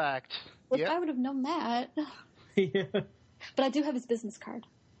known fact. Look, I would have known that. Yeah. But I do have his business card.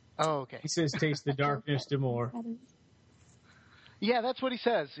 Oh, okay. He says, "Taste the darkness to more." Yeah, that's what he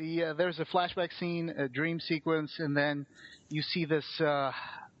says. There's a flashback scene, a dream sequence, and then you see this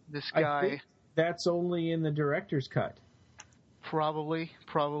this guy. I think that's only in the director's cut. Probably.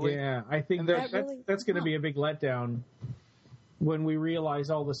 Yeah, I think that's going to be a big letdown when we realize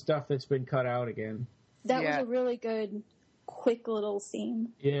all the stuff that's been cut out again. That was a really good, quick little scene.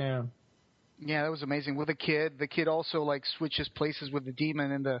 Yeah. Yeah, that was amazing. With the kid also like switches places with the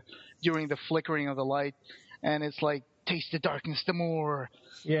demon during the flickering of the light, and it's like, taste the darkness the more.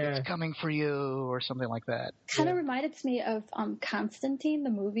 Yeah, it's coming for you, or something like that. Kind of reminded me of Constantine, the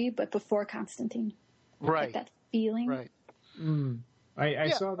movie, but before Constantine. Right. Like that feeling. Right. I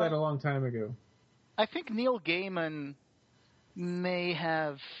saw that a long time ago. I think Neil Gaiman may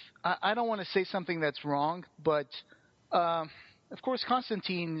have. I don't want to say something that's wrong, but. Of course,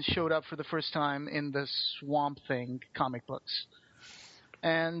 Constantine showed up for the first time in the Swamp Thing comic books.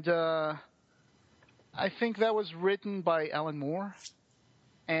 And I think that was written by Alan Moore.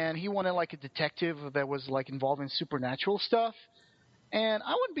 And he wanted like a detective that was like involved in supernatural stuff. And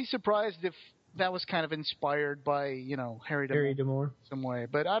I wouldn't be surprised if that was kind of inspired by, Harry D'Amour some way.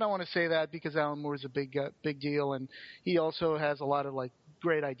 But I don't want to say that because Alan Moore is a big deal. And he also has a lot of like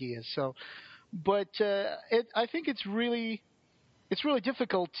great ideas. So, but I think it's really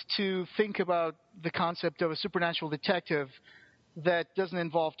difficult to think about the concept of a supernatural detective that doesn't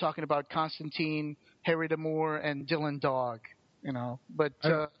involve talking about Constantine, Harry D'Amour, and Dylan Dog, But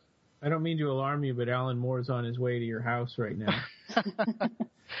I don't mean to alarm you, but Alan Moore's on his way to your house right now.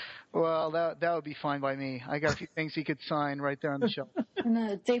 Well, that would be fine by me. I got a few things he could sign right there on the shelf.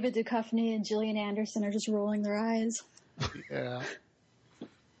 And David Duchovny and Gillian Anderson are just rolling their eyes. Yeah.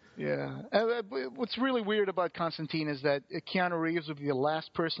 Yeah. What's really weird about Constantine is that Keanu Reeves would be the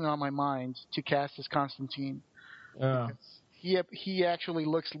last person on my mind to cast as Constantine. He actually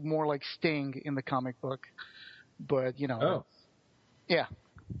looks more like Sting in the comic book. But, Yeah.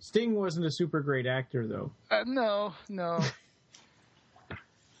 Sting wasn't a super great actor, though. No.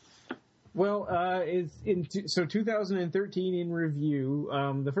 Well, 2013 in review,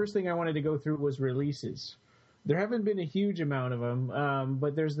 the first thing I wanted to go through was releases. There haven't been a huge amount of them,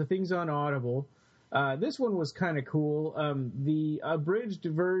 but there's the things on Audible. This one was kind of cool. The abridged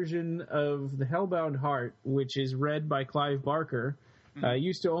version of The Hellbound Heart, which is read by Clive Barker,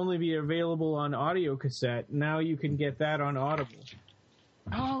 used to only be available on audio cassette. Now you can get that on Audible.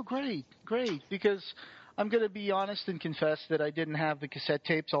 Oh, great. Because I'm going to be honest and confess that I didn't have the cassette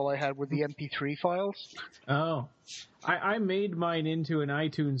tapes. All I had were the MP3 files. Oh. I made mine into an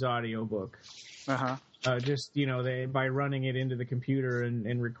iTunes audiobook. Uh-huh. By running it into the computer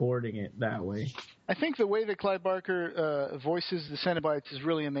and recording it that way. I think the way that Clive Barker voices the Cenobites is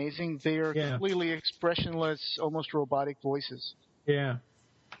really amazing. They are completely expressionless, almost robotic voices. Yeah.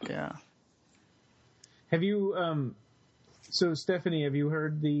 Yeah. Have you, so Stephanie, have you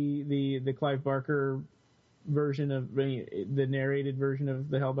heard the Clive Barker version of, the narrated version of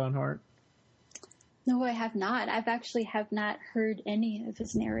The Hellbound Heart? No, I have not. I've actually have not heard any of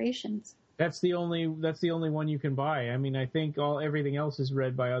his narrations. That's the only one you can buy. I mean, I think everything else is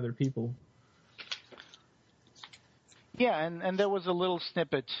read by other people. Yeah, and there was a little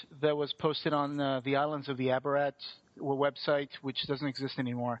snippet that was posted on the Islands of the Aberrat website, which doesn't exist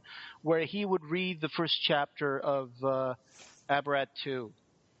anymore, where he would read the first chapter of Aberrat 2.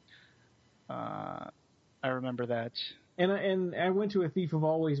 I remember that. And I went to a Thief of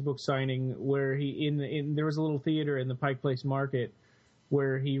Always book signing where there was a little theater in the Pike Place Market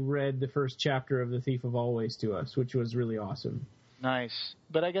where he read the first chapter of The Thief of Always to us, which was really awesome. Nice.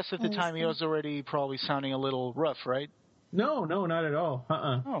 But I guess at the time he was already probably sounding a little rough, right? No, not at all.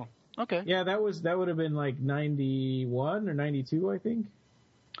 Oh, okay. Yeah, that would have been like 91 or 92, I think.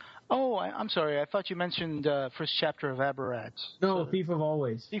 Oh, I'm sorry. I thought you mentioned first chapter of Aberrat. No, Thief of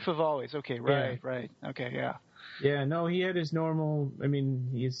Always. Thief of Always. Okay, right. Okay, yeah. Yeah, no, he had his normal,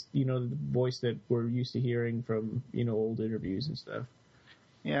 he's, the voice that we're used to hearing from, old interviews and stuff.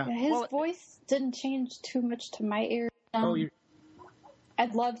 Yeah. His voice didn't change too much to my ear.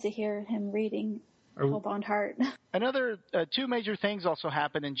 I'd love to hear him reading Hellbound Heart. Another two major things also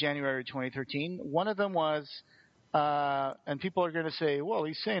happened in January 2013. One of them was, and people are going to say, well,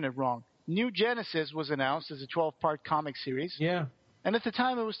 he's saying it wrong. New Genesis was announced as a 12-part comic series. Yeah. And at the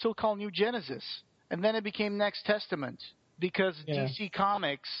time, it was still called New Genesis. And then it became Next Testament because DC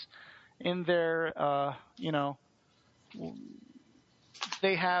Comics, in their,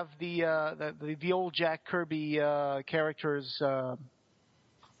 they have the old Jack Kirby characters.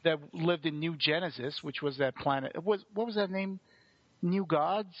 that lived in New Genesis, which was that planet. What was that name? New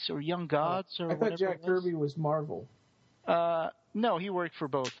Gods or Young Gods or I thought whatever Jack Kirby was Marvel. No, he worked for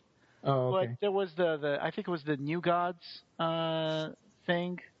both. Oh, okay. But there was the I think it was the New Gods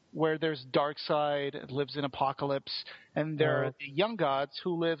thing where there's Darkseid lives in Apocalypse, and there are the Young Gods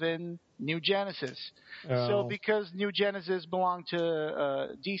who live in New Genesis. So because New Genesis belonged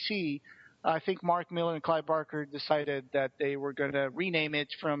to DC, I think Mark Miller and Clive Barker decided that they were going to rename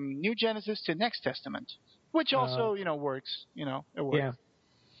it from New Genesis to Next Testament, which also works. It works. Yeah.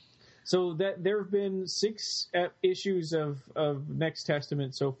 So that there have been 6 issues of Next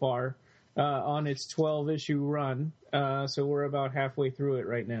Testament so far on its 12-issue run. So we're about halfway through it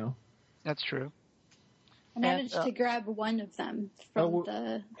right now. That's true. I managed to grab one of them from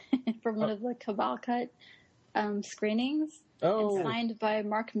from one of the Cabal Cut screenings. And signed by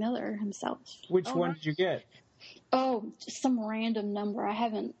Mark Miller himself. Which one did you get? Just some random number. I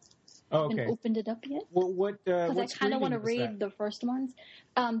haven't opened it up yet. Well, because I kind of want to read the first ones.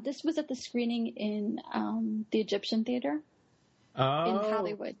 This was at the screening in the Egyptian Theater in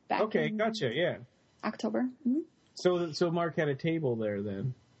Hollywood back in gotcha, yeah. October. Mm-hmm. So Mark had a table there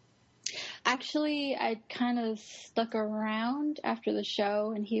then? Actually, I kind of stuck around after the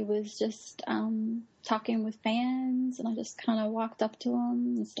show, and he was just talking with fans, and I just kind of walked up to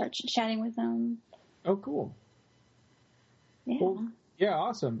him and started chatting with them. Oh, cool. Yeah. Well, yeah,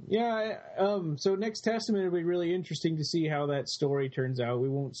 awesome. Yeah, so Next Testament will be really interesting to see how that story turns out. We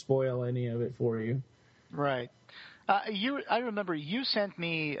won't spoil any of it for you. Right. I remember you sent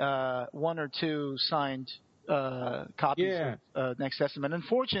me 1 or 2 signed copies of Next Testament.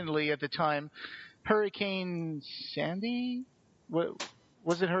 Unfortunately, at the time, Hurricane Sandy,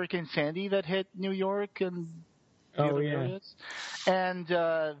 was it Hurricane Sandy that hit New York and the other areas? And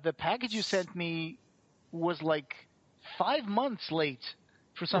the package you sent me was like 5 months late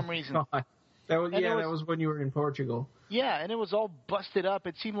for some reason. That was when you were in Portugal. Yeah, and it was all busted up.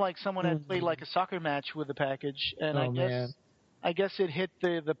 It seemed like someone had played like a soccer match with the package, and I guess it hit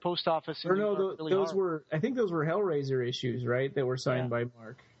the post office. Those were Hellraiser issues, right? That were signed by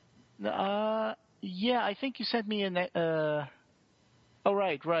Mark. I think you sent me right.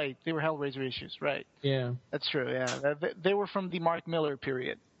 They were Hellraiser issues, right? Yeah, that's true. Yeah, they were from the Mark Miller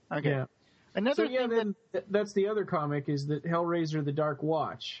period. Okay. Yeah. That's the other comic is that Hellraiser: The Dark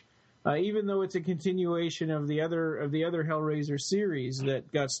Watch. Even though it's a continuation of the other Hellraiser series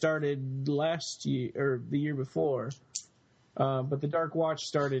that got started last year or the year before. But the Dark Watch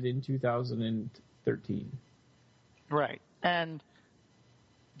started in 2013. Right. And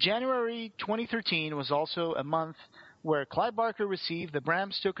January 2013 was also a month where Clive Barker received the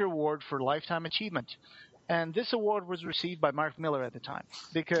Bram Stoker Award for Lifetime Achievement. And this award was received by Mark Miller at the time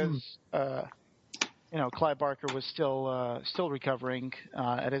because, Clive Barker was still recovering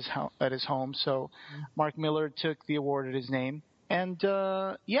at his home. So Mark Miller took the award at his name. And,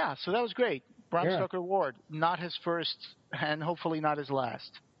 so that was great. Bram Stoker Award, not his first and hopefully not his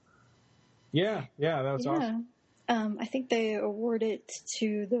last. Yeah, that was awesome. I think they award it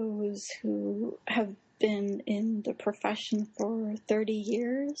to those who have been in the profession for 30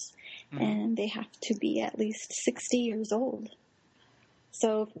 years, and they have to be at least 60 years old.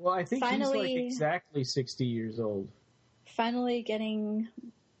 So I think he's like exactly 60 years old. Finally getting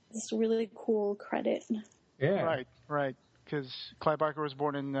this really cool credit. Yeah. Right. Because Clive Barker was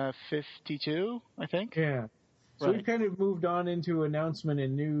born in 52, I think. Yeah. So we've kind of moved on into announcements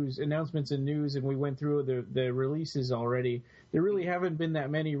and news, and we went through the releases already. There really haven't been that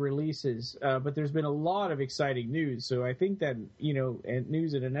many releases, but there's been a lot of exciting news. So I think that, and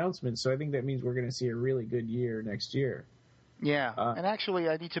news and announcements, so I think that means we're going to see a really good year next year. Yeah, and actually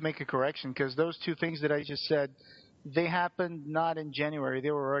I need to make a correction because those 2 things that I just said, they happened not in January. They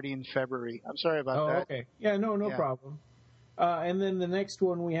were already in February. I'm sorry about that. Oh, okay. Yeah, no problem. And then the next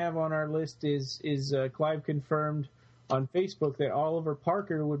one we have on our list is Clive confirmed on Facebook that Oliver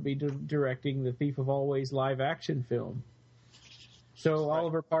Parker would be directing the Thief of Always live-action film. So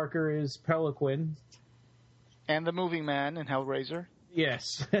Oliver Parker is Peliquin. And the moving man in Hellraiser.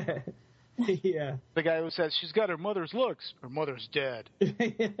 Yes. Yeah. The guy who says, she's got her mother's looks. Her mother's dead.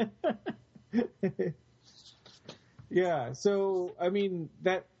 Yeah, so, I mean,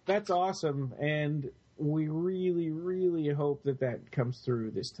 that's awesome, and we really, really hope that comes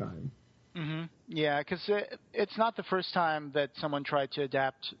through this time. Mm-hmm. Yeah, because it's not the first time that someone tried to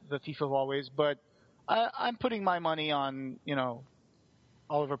adapt The Thief of Always, but I'm putting my money on,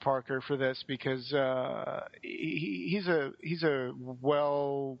 Oliver Parker for this because he's a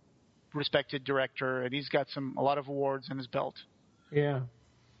well-respected director, and he's got a lot of awards in his belt. Yeah.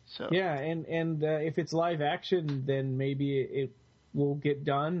 So. Yeah, and if it's live action, then maybe will get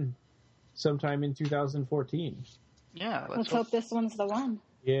done sometime in 2014. Yeah, let's hope this one's the one.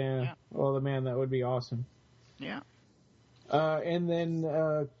 Yeah. Oh, man, that would be awesome. Yeah. And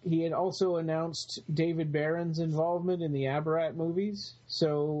then he had also announced David Barron's involvement in the Aberrat movies.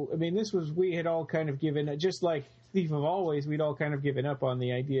 So, I mean, we had all kind of given, just like Thief of Always, we'd all kind of given up on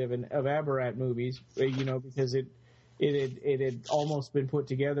the idea of Aberrat movies, because it had almost been put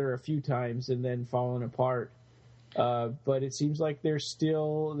together a few times and then fallen apart. But it seems like there's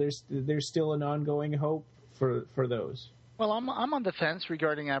still an ongoing hope for those. Well, I'm on the fence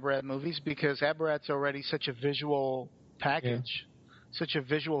regarding Aberrat movies because Aberrat's already such a visual package, such a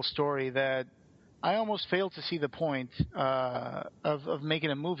visual story that I almost fail to see the point of making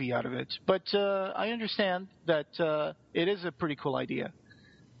a movie out of it. But I understand that it is a pretty cool idea.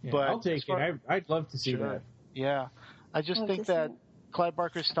 Yeah, but I'll take it. I'd love to see that. Yeah, I just think that Clive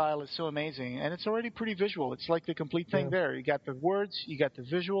Barker's style is so amazing, and it's already pretty visual. It's like the complete thing there. You got the words, you got the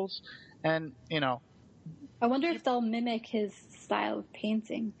visuals, and I wonder if they'll mimic his style of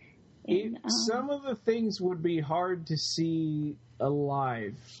painting. Some of the things would be hard to see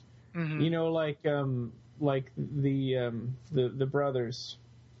alive. Mm-hmm. Like the brothers,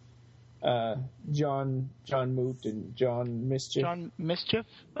 John Moot and John Mischief. John Mischief?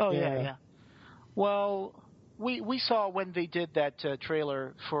 Oh yeah. Well, we saw when they did that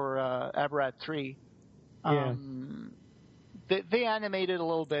trailer for Aberrat 3. They animated a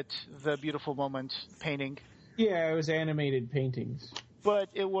little bit the beautiful moment painting. Yeah, it was animated paintings. But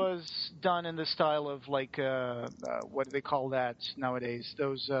it was done in the style of what do they call that nowadays?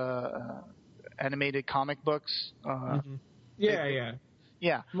 Those animated comic books. Mm-hmm.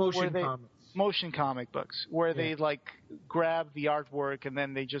 Yeah. Motion comic books, where they grab the artwork and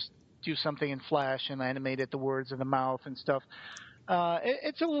then they just do something in Flash and animate the words and the mouth and stuff.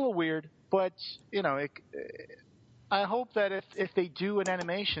 It's a little weird, but I hope that if they do an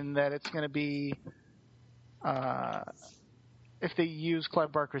animation, that it's going to be. If they use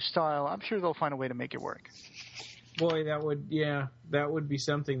Clive Barker's style, I'm sure they'll find a way to make it work. Boy, that would be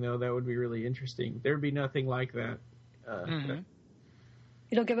something, though. That would be really interesting. There'd be nothing like that.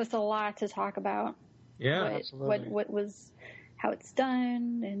 It'll give us a lot to talk about. Yeah, absolutely. How it's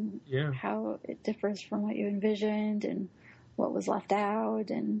done, and how it differs from what you envisioned, and what was left out,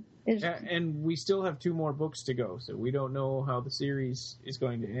 and we still have 2 more books to go, so we don't know how the series is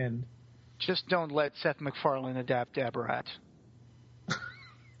going to end. Just don't let Seth MacFarlane adapt Aberrat.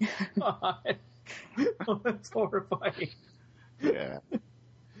 God. Oh, that's horrifying. Yeah.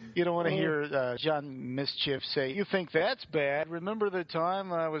 You don't want to hear John Mischief say, "You think that's bad? Remember the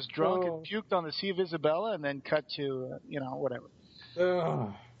time I was drunk and puked on the Sea of Isabella," and then cut to, whatever.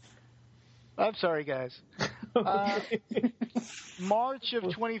 I'm sorry, guys. March of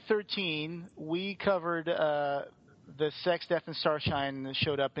 2013, we covered the Sex, Death, and Starshine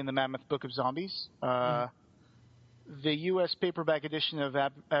showed up in the Mammoth Book of Zombies. The U.S. paperback edition of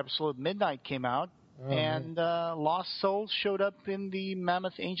Absolute Midnight came out, and Lost Souls showed up in the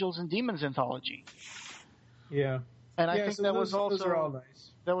Mammoth Angels and Demons anthology. Yeah. And I think those are all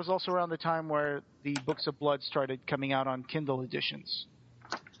nice. That was also around the time where the Books of Blood started coming out on Kindle editions.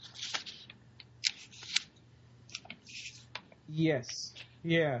 Yes.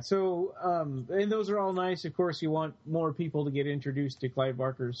 Yeah. So, and those are all nice. Of course, you want more people to get introduced to Clive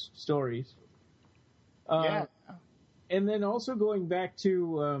Barker's stories. And then also going back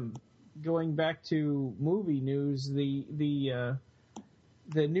to movie news, the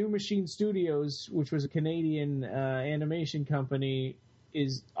New Machine Studios, which was a Canadian animation company,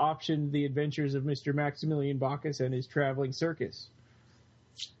 is optioned The Adventures of Mr. Maximilian Bacchus and His Traveling Circus.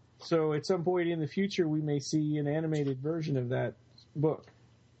 So at some point in the future, we may see an animated version of that book.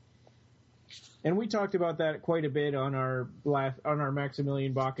 And we talked about that quite a bit on our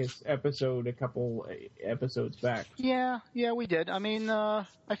Maximilian Bacchus episode a couple episodes back. Yeah, we did. I mean, I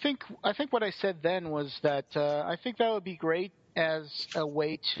think what I said then was that I think that would be great as a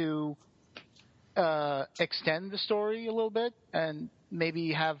way to extend the story a little bit and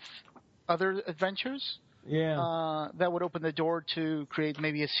maybe have other adventures. Yeah. That would open the door to create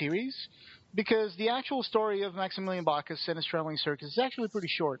maybe a series, because the actual story of Maximilian Bacchus and His Traveling Circus is actually pretty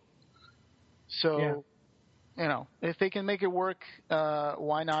short. So, if they can make it work,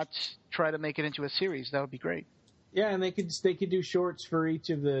 why not try to make it into a series? That would be great. Yeah, and they could do shorts for each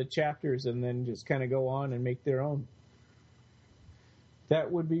of the chapters and then just kind of go on and make their own.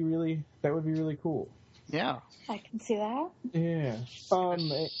 That would be really cool. Yeah, I can see that. Yeah,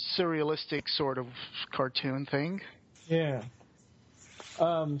 a surrealistic sort of cartoon thing. Yeah.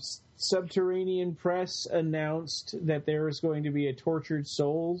 Subterranean Press announced that there is going to be a Tortured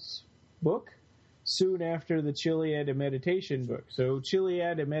Souls book. soon after the Chiliad and Meditation book. So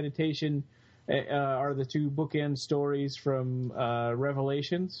Chiliad and Meditation are the two bookend stories from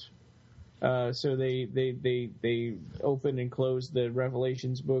Revelations. So they open and close the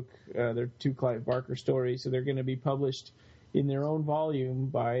Revelations book. They're two Clive Barker stories, so they're going to be published in their own volume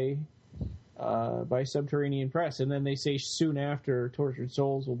by Subterranean Press. And then they say soon after Tortured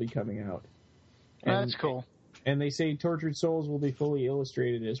Souls will be coming out. And, that's cool. And they say Tortured Souls will be fully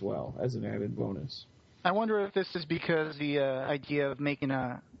illustrated as well as an added bonus. I wonder if this is because the idea of making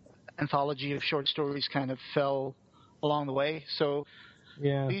a anthology of short stories kind of fell along the way. So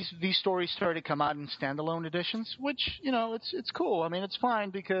yeah, these stories started to come out in standalone editions, which, you know, it's cool. I mean, it's fine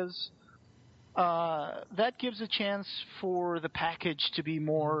because that gives a chance for the package to be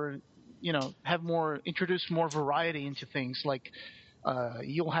more, you know, introduce more variety into things. Like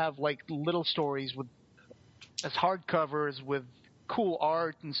you'll have like little stories as hardcovers with cool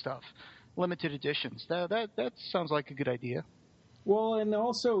art and stuff, limited editions. That sounds like a good idea. Well, and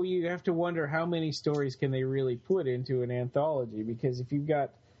also you have to wonder how many stories can they really put into an anthology, because if you've got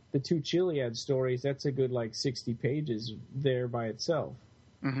the two Chiliad stories, that's a good like 60 pages there by itself.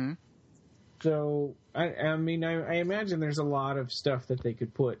 Mm-hmm. So I mean I imagine there's a lot of stuff that they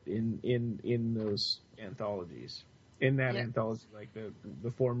could put in those anthologies. In that anthology, like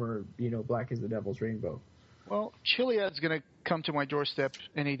the former, you know, Black is the Devil's Rainbow. Well, Chiliad's going to come to my doorstep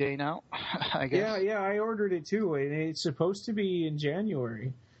any day now, I guess. Yeah, I ordered it too, and it's supposed to be in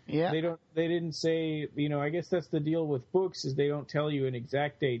January. Yeah. They didn't say, you know, I guess that's the deal with books, is they don't tell you an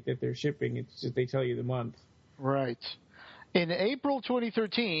exact date that they're shipping. It's just they tell you the month. Right. In April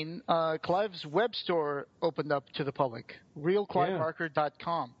 2013, Clive's web store opened up to the public,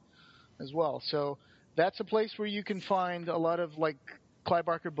 realclivebarker.com as well. So that's a place where you can find a lot of like Clive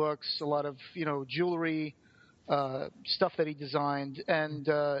Barker books, a lot of, you know, jewelry, stuff that he designed, and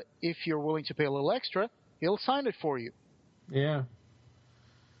if you're willing to pay a little extra, he'll sign it for you. Yeah,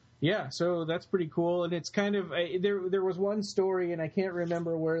 so that's pretty cool, and it's kind of there was one story, and I can't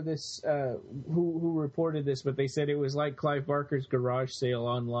remember where this who reported this, but they said it was like Clive Barker's garage sale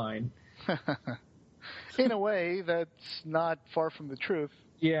online. In a way, that's not far from the truth.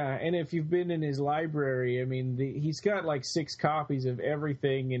 Yeah, and if you've been in his library, I mean, he's got like 6 copies of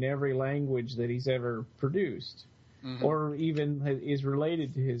everything in every language that he's ever produced, or even is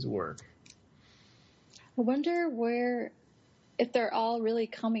related to his work. I wonder if they're all really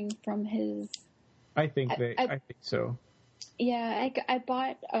coming from his. I think so. Yeah, I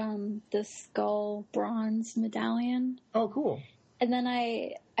bought the skull bronze medallion. Oh, cool! And then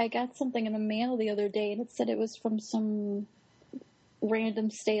I got something in the mail the other day, and it said it was from some random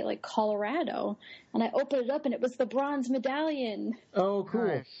state like Colorado, and I opened it up and it was the bronze medallion. Oh,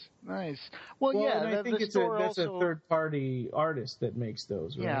 cool! Nice. Well, yeah, and I think that's a third-party artist that makes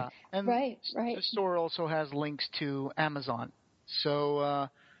those, right? Yeah, and right. The store also has links to Amazon, so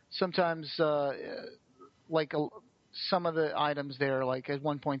sometimes like some of the items there, like at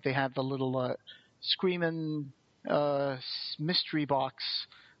one point they had the little Screamin' mystery box,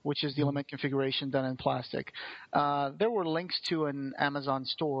 which is the element configuration done in plastic. There were links to an Amazon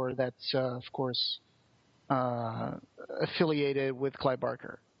store that's, of course, affiliated with Clive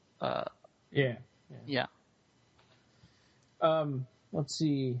Barker. Yeah. Let's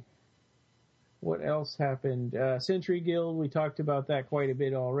see. What else happened? Century Guild, we talked about that quite a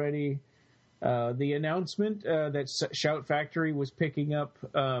bit already. The announcement that Shout Factory was picking up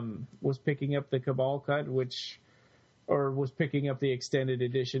the Cabal cut, was picking up the extended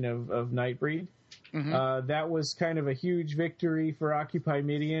edition of Nightbreed. That was kind of a huge victory for Occupy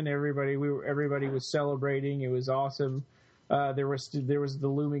Midian. Everybody was celebrating. It was awesome. There was the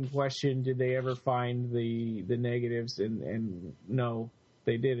looming question: did they ever find the negatives? And no,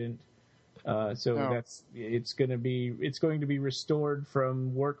 they didn't. It's going to be restored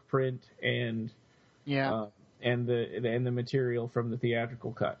from work print and the material from the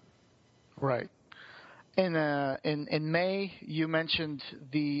theatrical cut. Right. In May, you mentioned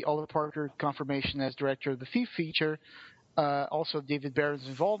the Oliver Parker confirmation as director of the Thief feature, also David Barron's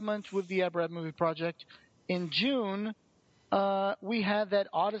involvement with the Abrad movie project. In June, we had that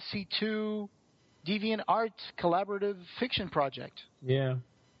Odyssey 2 Deviant Art collaborative fiction project. Yeah.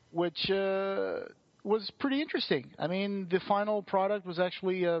 Which was pretty interesting. I mean, the final product was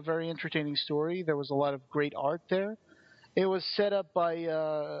actually a very entertaining story. There was a lot of great art there. It was set up by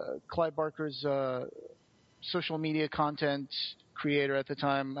Clive Barker's social media content creator at the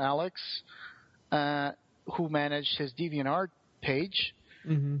time, Alex, who managed his DeviantArt page.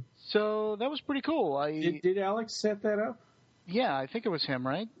 Mm-hmm. So that was pretty cool. Did Alex set that up? Yeah, I think it was him,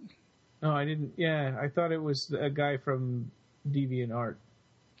 right? No, I didn't. Yeah, I thought it was a guy from DeviantArt.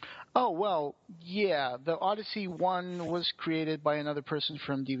 Oh, well, yeah, the Odyssey 1 was created by another person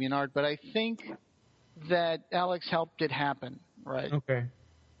from DeviantArt, but I think that Alex helped it happen, right? Okay.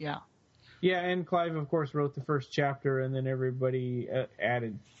 Yeah. Yeah, and Clive, of course, wrote the first chapter, and then everybody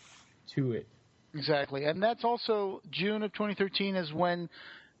added to it. Exactly. And that's also June of 2013 is when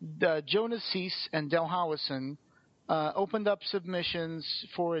Jonas Cease and Del Howison opened up submissions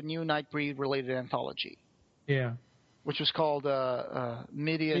for a new Nightbreed-related anthology. Yeah. Which was called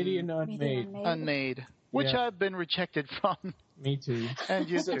Midian Unmade, which I've been rejected from. Me too. And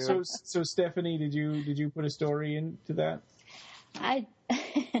you too. So Stephanie, did you put a story into that?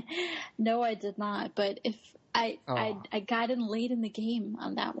 No, I did not. But if I got in late in the game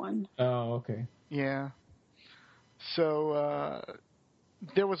on that one. Oh, okay. Yeah. So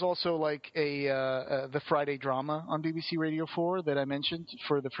there was also like the Friday drama on BBC Radio 4 that I mentioned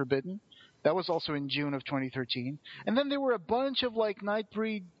for the Forbidden. That was also in June of 2013. And then there were a bunch of like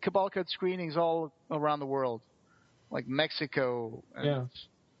Nightbreed Cabalcad screenings all around the world, like Mexico. And,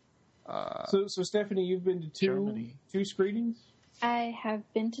 so Stephanie, you've been to two screenings? I have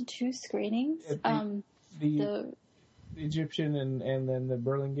been to 2 screenings. The Egyptian and then the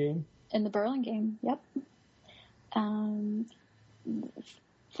Burlingame? In the Burlingame, yep.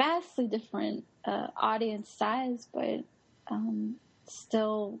 Vastly different audience size, but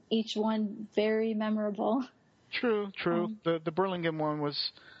still each one very memorable. True. The Burlingame one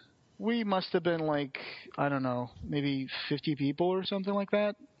we must have been like, I don't know, maybe 50 people or something like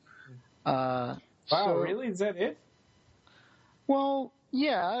that. Wow, really? Is that it? Well,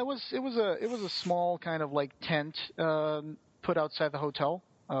 yeah, it was a small kind of like tent put outside the hotel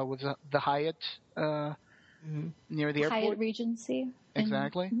with the Hyatt near the airport. Hyatt Regency.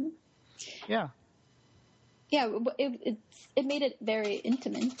 Exactly. Mm-hmm. Yeah. Yeah, it made it very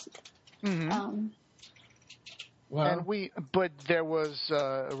intimate. Mm-hmm. And but there was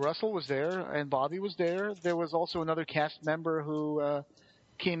Russell was there and Bobby was there. There was also another cast member who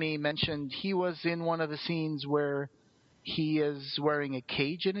Kimmy mentioned. He was in one of the scenes where he is wearing a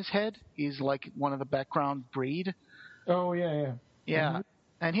cage in his head. He's like one of the background breed. Oh yeah. Mm-hmm.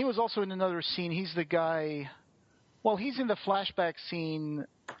 And he was also in another scene. He's the guy. Well, he's in the flashback scene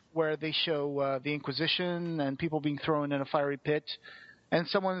where they show the Inquisition and people being thrown in a fiery pit, and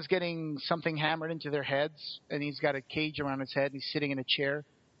someone's getting something hammered into their heads, and he's got a cage around his head, and he's sitting in a chair.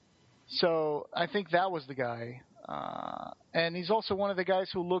 So I think that was the guy. And he's also one of the guys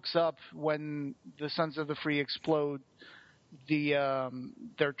who looks up when the Sons of the Free explode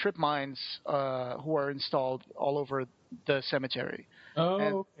their trip mines who are installed all over the cemetery.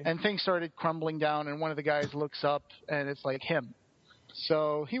 Oh, and things started crumbling down, and one of the guys looks up, and it's like him.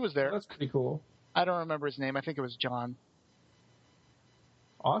 So he was there. Well, that's pretty cool. I don't remember his name. I think it was John.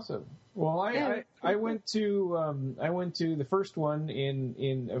 Awesome. Well, I went to the first one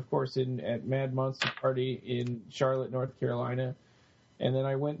at Mad Monster Party in Charlotte, North Carolina, and then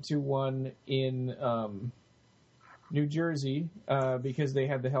I went to one in New Jersey because they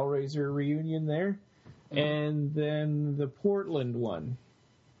had the Hellraiser reunion there, and then the Portland one.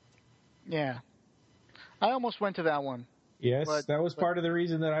 Yeah, I almost went to that one. Yes, that was part of the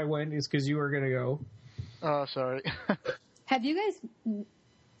reason that I went, is because you were going to go. Oh, sorry. Have you guys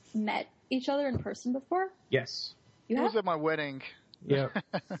met each other in person before? Yes. He was at my wedding. Yeah.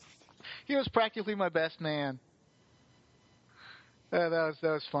 He was practically my best man. That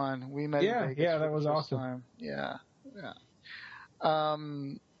was fun. We met in Vegas. Yeah, that was awesome. Time. Yeah.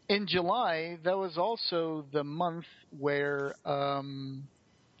 In July, that was also the month where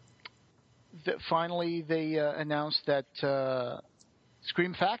finally they announced that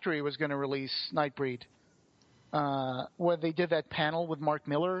Scream Factory was going to release Nightbreed. Where they did that panel with Mark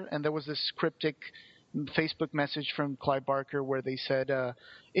Miller, and there was this cryptic Facebook message from Clive Barker where they said,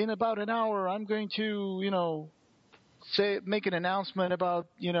 in about an hour, I'm going to, make an announcement about,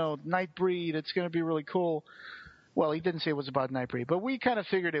 Nightbreed. It's going to be really cool. Well, he didn't say it was about Nightbreed, but we kind of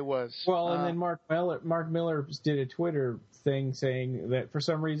figured it was. Well, and then Mark Miller did a Twitter thing saying that for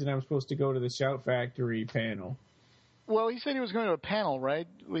some reason I'm supposed to go to the Shout Factory panel. Well, he said he was going to a panel, right?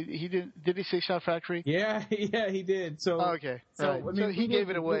 He did. Did he say Shout Factory? Yeah, he did. So okay, right. So he gave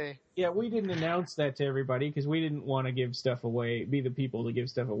it away. We didn't announce that to everybody because we didn't want to give stuff away, be the people to give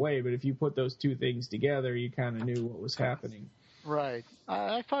stuff away. But if you put those two things together, you kind of knew what was happening. Right.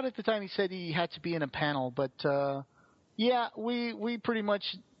 I thought at the time he said he had to be in a panel, but we pretty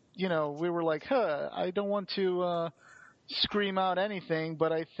much, we were like, I don't want to scream out anything,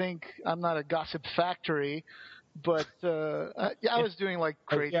 but I think I'm not a gossip factory. But I was doing like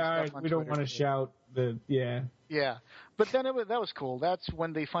crazy stuff on we don't want to shout Yeah. But then that was cool. That's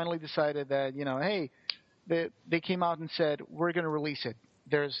when they finally decided that, hey, they came out and said, we're going to release it.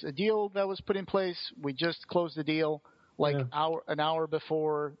 there's a deal that was put in place. We just closed the deal an hour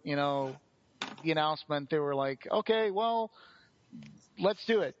before, the announcement. They were like, okay, well, let's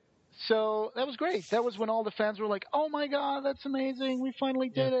do it. So that was great. That was when all the fans were like, oh my God, that's amazing. We finally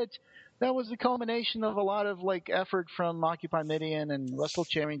did it. That was the culmination of a lot of effort from Occupy Midian and Russell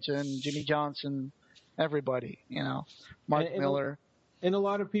Charrington, Jimmy Johnson, everybody, Mark Miller. And a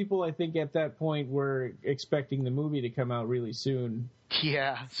lot of people, I think, at that point were expecting the movie to come out really soon.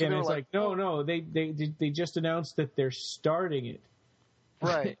 Yeah. So and it's no, they just announced that they're starting it.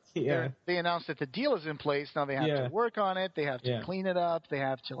 Right. Yeah. They announced that the deal is in place. Now they have to work on it. They have to clean it up. They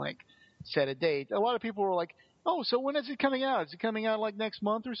have to set a date. A lot of people were like, "Oh, so when is it coming out? Is it coming out next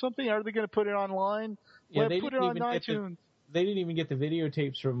month or something? Are they going to put it online? Yeah, they put it on iTunes." They didn't even get the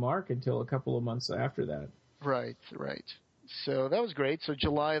videotapes from Mark until a couple of months after that. Right. So that was great. So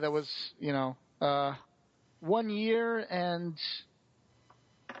July, that was 1 year and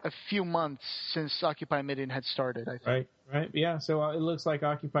a few months since Occupy Midian had started, I think. Right. Yeah, so it looks like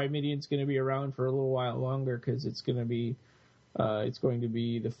Occupy Midian's going to be around for a little while longer because it's going to be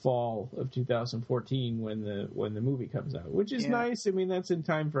the fall of 2014 when the movie comes out, which is nice. I mean, that's in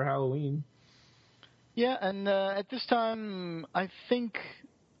time for Halloween. Yeah, and at this time, I think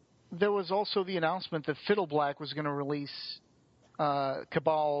there was also the announcement that Fiddle Black was going to release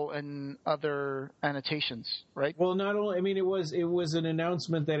Cabal and other annotations, right? Well, not only, I mean, it was an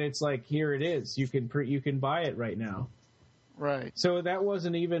announcement that it's like, here it is, you can buy it right now. Right. So that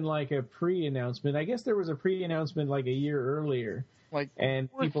wasn't even a pre-announcement. I guess there was a pre-announcement a year earlier. And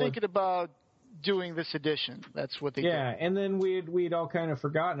we're thinking about doing this edition. That's what they did. Yeah, and then we'd all kind of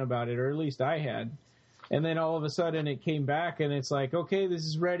forgotten about it, or at least I had. And then all of a sudden it came back, and it's like, okay, this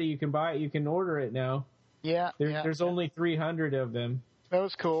is ready. You can buy it. You can order it now. Yeah. There's only 300 of them. That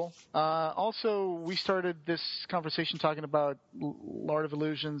was cool. Also, we started this conversation talking about Lord of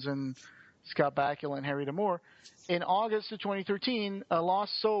Illusions and Scott Bakula and Harry D'Amour. In August of 2013,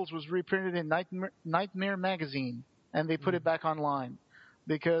 Lost Souls was reprinted in Nightmare Magazine, and they put it back online.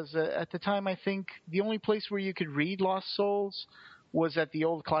 Because at the time, I think the only place where you could read Lost Souls was at the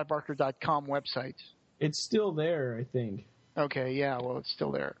old CliveBarker.com website. It's still there, I think. Okay, yeah, well, it's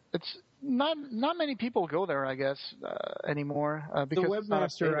still there. It's not many people go there, I guess, anymore. Because the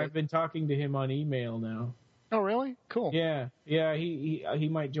webmaster, I've been talking to him on email now. Oh, really? Cool. Yeah, he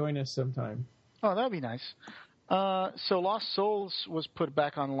might join us sometime. Oh, that'd be nice. So Lost Souls was put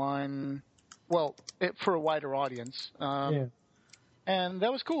back online, for a wider audience. And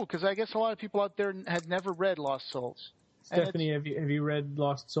that was cool, because I guess a lot of people out there had never read Lost Souls. Stephanie, have you read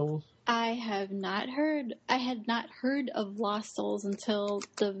Lost Souls? I had not heard of Lost Souls until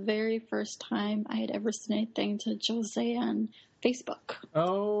the very first time I had ever seen anything to Jose on Facebook.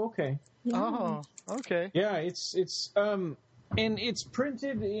 Oh, okay. Yeah. Oh, okay. Yeah, it's and it's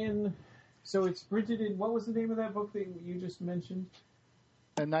printed in. So it's printed in. What was the name of that book that you just mentioned?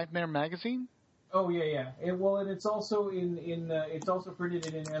 A Nightmare Magazine. Oh yeah. And it's also it's also printed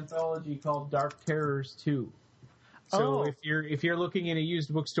in an anthology called Dark Terrors 2. So if you're looking in a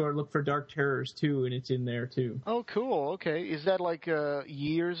used bookstore, look for Dark Terrors 2, and it's in there too. Oh, cool. Okay, is that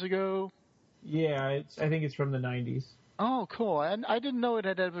years ago? Yeah, I think it's from the 90s. Oh, cool. And I didn't know it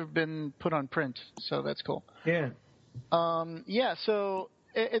had ever been put on print, so that's cool. Yeah. So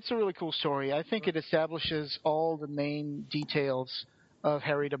it's a really cool story. I think it establishes all the main details of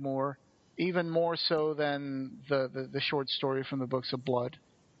Harry D'Amour, even more so than the short story from the Books of Blood.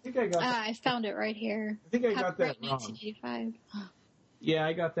 I think I got that. I found it right here. I think I got that wrong. 1985. Yeah,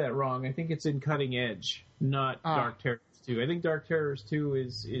 I got that wrong. I think it's in Cutting Edge, not Dark Terrors 2. I think Dark Terrors 2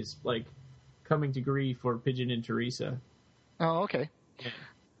 is Coming to Grief or Pigeon and Teresa. Oh, okay. Yeah.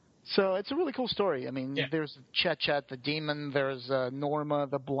 So it's a really cool story. I mean, there's Chet the demon. There's Norma,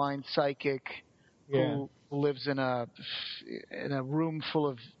 the blind psychic, who lives in a room full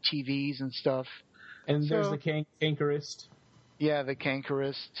of TVs and stuff. And there's the Cankerist. Yeah, the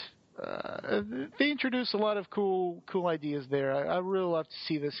Cankerist. They introduce a lot of cool ideas there. I really love to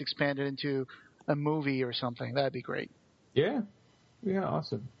see this expanded into a movie or something. That'd be great. Yeah,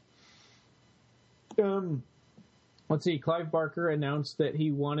 awesome. Let's see. Clive Barker announced that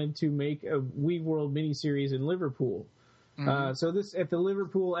he wanted to make a WeWorld miniseries in Liverpool. Mm-hmm. So this at the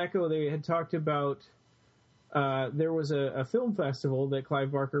Liverpool Echo, they had talked about there was a film festival that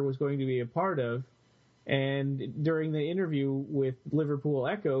Clive Barker was going to be a part of. And during the interview with Liverpool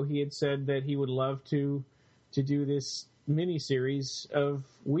Echo, he had said that he would love to do this miniseries of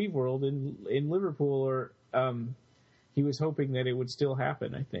WeWorld in Liverpool, or he was hoping that it would still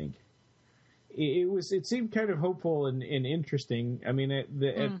happen. I think it seemed kind of hopeful and interesting. I mean,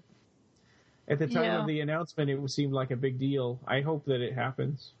 at the time of the announcement, it seemed like a big deal. I hope that it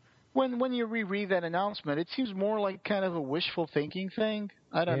happens. When you reread that announcement, it seems more like kind of a wishful thinking thing.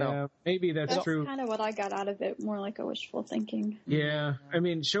 I don't know. Maybe that's true. That's kind of what I got out of it, more like a wishful thinking. Yeah. I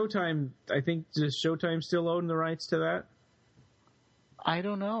mean, Showtime, I think, does Showtime still own the rights to that? I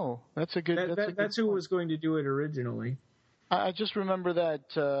don't know. That's a good That's who was going to do it originally. I just remember that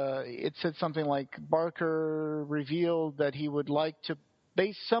it said something like Barker revealed that he would like to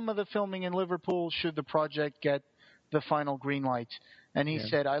base some of the filming in Liverpool should the project get the final green light. And he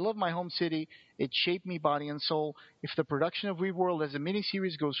said, I love my home city. It shaped me body and soul. If the production of ReWorld as a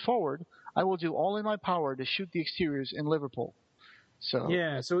miniseries goes forward, I will do all in my power to shoot the exteriors in Liverpool. So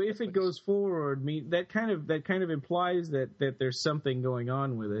if it goes forward, that kind of implies that there's something going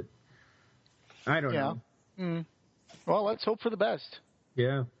on with it. I don't know. Well, let's hope for the best.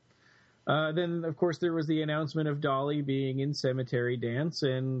 Yeah. Then, of course, there was the announcement of Dolly being in Cemetery Dance,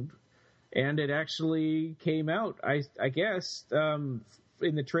 and it actually came out, I guess, in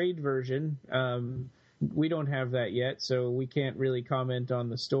the trade version. We don't have that yet, so we can't really comment on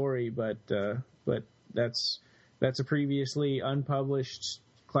the story, but that's a previously unpublished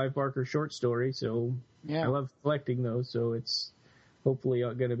Clive Barker short story, so I love collecting those, so it's hopefully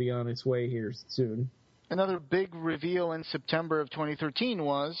going to be on its way here soon. Another big reveal in September of 2013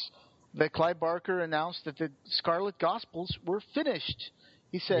 was that Clive Barker announced that the Scarlet Gospels were finished.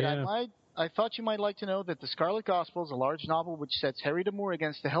 He said, I thought you might like to know that the Scarlet Gospels, a large novel which sets Harry D'Amour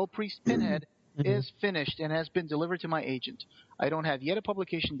against the Hell Priest Pinhead, is finished and has been delivered to my agent. I don't have yet a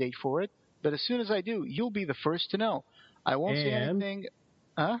publication date for it, but as soon as I do, you'll be the first to know. I won't say anything.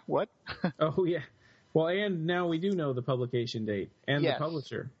 What? Oh, yeah. Well, and now we do know the publication date and the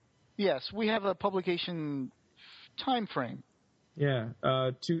publisher. Yes, we have a publication time frame. Yeah,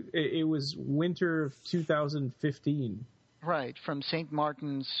 it was winter of 2015. Right, from St.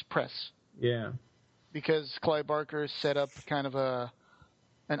 Martin's Press. Yeah. Because Clive Barker set up kind of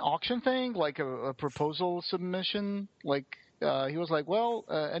an auction thing, like a proposal submission. Like he was like, well,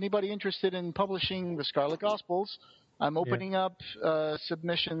 anybody interested in publishing the Scarlet Gospels, I'm opening up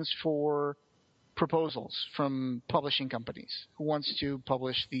submissions for proposals from publishing companies who wants to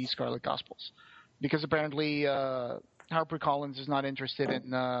publish the Scarlet Gospels. Because apparently HarperCollins is not interested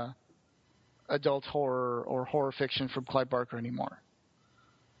in adult horror or horror fiction from Clive Barker anymore.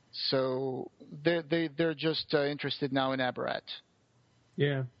 So they're just interested now in Aberrat.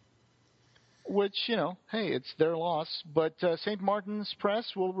 Yeah. Which, hey, it's their loss. But St. Martin's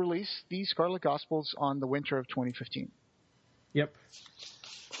Press will release the Scarlet Gospels on the winter of 2015. Yep.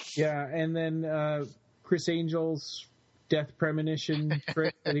 Yeah, and then Chris Angel's Death Premonition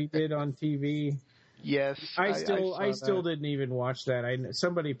trick that he did on TV. Yes, I still didn't even watch that.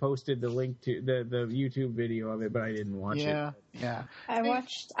 Somebody posted the link to the YouTube video of it, but I didn't watch it. Yeah. I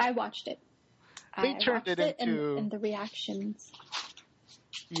watched it. They turned it into and the reactions.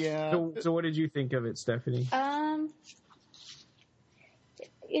 Yeah. So what did you think of it, Stephanie?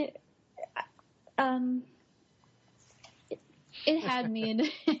 It had me in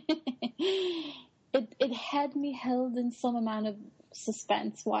it had me held in some amount of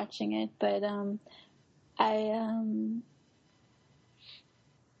suspense watching it, but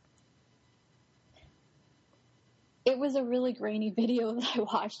it was a really grainy video that I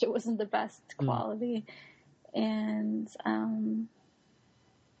watched. It wasn't the best quality, and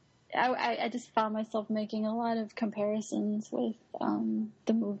I just found myself making a lot of comparisons with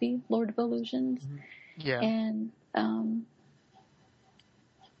the movie Lord of Illusions. Yeah. And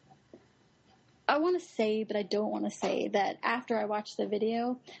I want to say, but I don't want to say, that after I watched the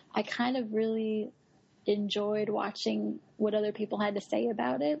video, I kind of really enjoyed watching what other people had to say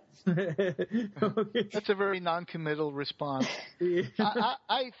about it. That's a very non-committal response. Yeah.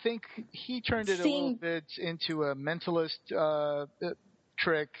 I think he turned it a little bit into a mentalist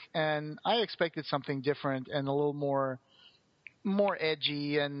trick, and I expected something different and a little more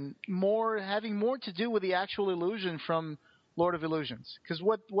edgy and having more to do with the actual illusion from Lord of Illusions. Because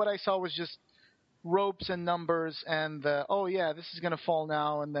what I saw was just ropes and numbers and this is going to fall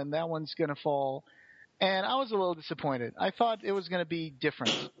now and then that one's going to fall. And I was a little disappointed. I thought it was going to be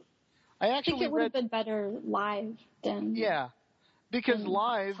different. I think it would have been better live than... Yeah, because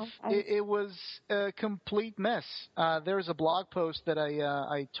live, it was a complete mess. There was a blog post that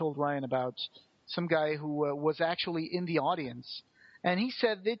I told Ryan about, some guy who was actually in the audience. And he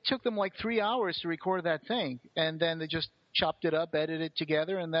said it took them like 3 hours to record that thing. And then they just chopped it up, edited it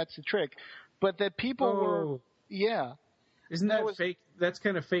together, and that's the trick. But that people were... Yeah. Isn't that fake? That's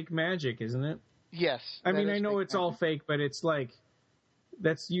kind of fake magic, isn't it? Yes. I mean, I know it's all fake, but it's like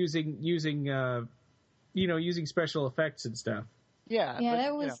that's using special effects and stuff. Yeah, Yeah, but,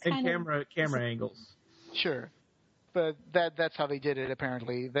 that was and kind of camera angles. sure. But that's how they did it.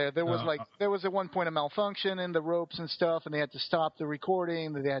 Apparently, there was at one point a malfunction in the ropes and stuff, and they had to stop the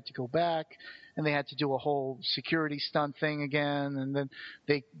recording. Then they had to go back, and they had to do a whole security stunt thing again. And then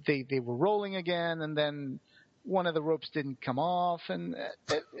they were rolling again, and then one of the ropes didn't come off. And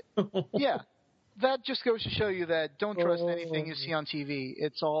yeah, that just goes to show you that don't trust anything you see on TV.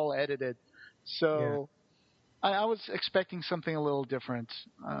 It's all edited. So. Yeah. I was expecting something a little different.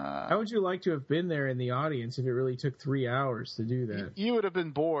 How would you like to have been there in the audience if it really took 3 hours to do that? You would have been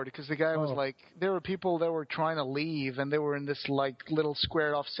bored because the guy was like, there were people that were trying to leave and they were in this like little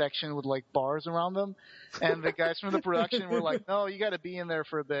squared off section with like bars around them. And the guys from the production were like, no, you got to be in there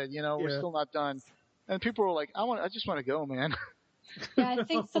for a bit. We're still not done. And people were like, I just want to go, man. Yeah, I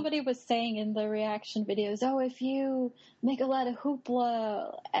think somebody was saying in the reaction videos, if you make a lot of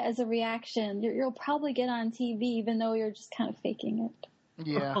hoopla as a reaction, you'll probably get on TV, even though you're just kind of faking it.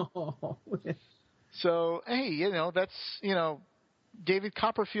 Yeah. So, hey, that's, David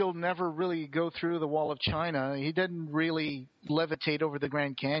Copperfield never really go through the Wall of China. He didn't really levitate over the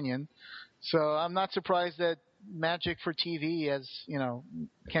Grand Canyon. So I'm not surprised that magic for TV has,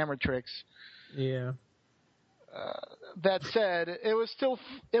 camera tricks. Yeah. That said, it was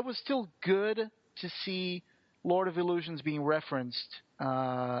still good to see Lord of Illusions being referenced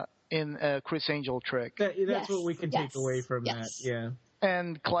in a Chris Angel trick. That's what we can take away from that. Yeah.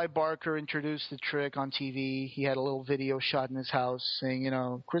 And Clive Barker introduced the trick on TV. He had a little video shot in his house saying,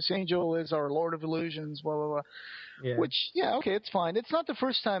 Chris Angel is our Lord of Illusions, blah, blah, blah. Yeah. Which, okay, it's fine. It's not the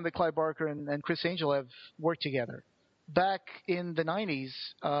first time that Clive Barker and Chris Angel have worked together. Back in the 90s,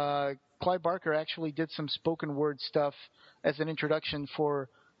 Clive Barker actually did some spoken word stuff as an introduction for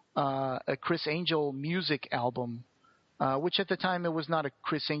a Chris Angel music album, which at the time it was not a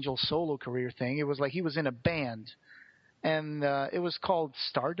Chris Angel solo career thing. It was like he was in a band, and it was called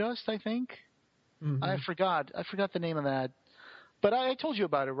Stardust, I think. Mm-hmm. I forgot the name of that, but I told you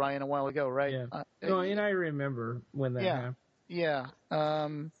about it, Ryan, a while ago, right? Yeah. And I remember when that happened. Yeah.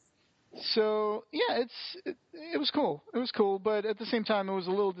 So yeah, it was cool. It was cool, but at the same time, it was a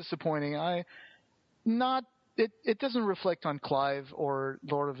little disappointing. It doesn't reflect on Clive or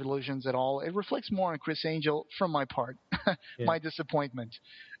Lord of Illusions at all. It reflects more on Chris Angel, from my part, my disappointment,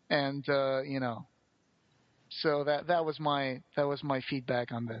 and so that was my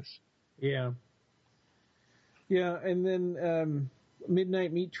feedback on this. Yeah. Yeah, and then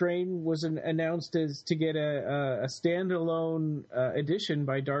Midnight Meat Train was announced as to get a standalone edition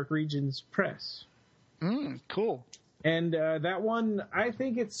by Dark Regions Press. Cool. And that one, I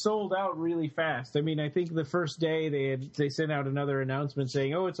think it's sold out really fast. I mean, I think the first day they sent out another announcement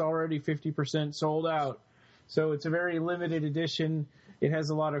saying, it's already 50% sold out. So it's a very limited edition. It has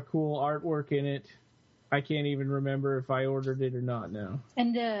a lot of cool artwork in it. I can't even remember if I ordered it or not now.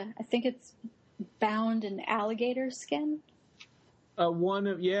 And I think it's bound in alligator skin. One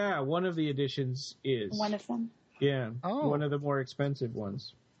of the editions is. One of them. Yeah. Oh. One of the more expensive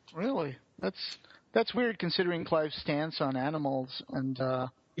ones. Really? That's weird considering Clive's stance on animals and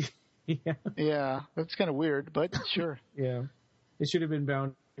yeah, that's kind of weird, but sure. Yeah. It should have been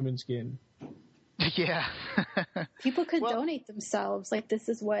bound human skin. Yeah. People could donate themselves. Like, this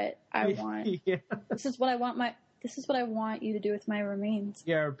is what I want. Yeah. This is what I want you to do with my remains.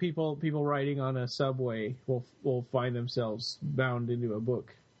 Yeah, people riding on a subway will find themselves bound into a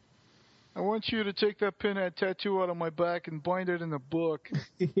book. I want you to take that pinhead tattoo out of my back and bind it in a book.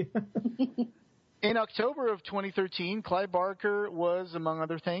 In October of 2013, Clive Barker was, among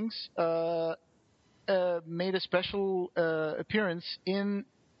other things, made a special appearance in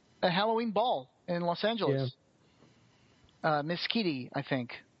a Halloween ball in Los Angeles. Yeah. Miss Kitty, I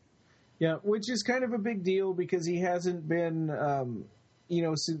think. Yeah, which is kind of a big deal because he hasn't been,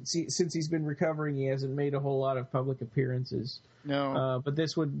 since he's been recovering, he hasn't made a whole lot of public appearances. No. But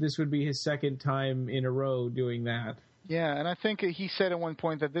this would be his second time in a row doing that. Yeah, and I think he said at one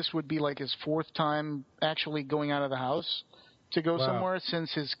point that this would be like his fourth time actually going out of the house to go somewhere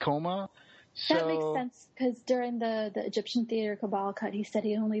since his coma. That makes sense because during the Egyptian Theater Cabal Cut, he said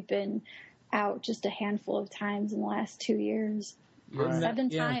he'd only been out just a handful of times in the last 2 years. Right. 7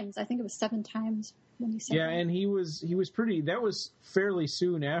 times. I think it was 7 times when he said that. And he was pretty. That was fairly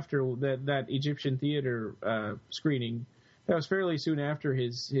soon after that Egyptian Theater screening. That was fairly soon after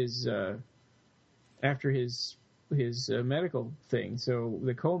his medical thing. So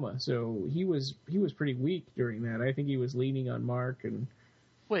the coma. So he was pretty weak during that. I think he was leaning on Mark and.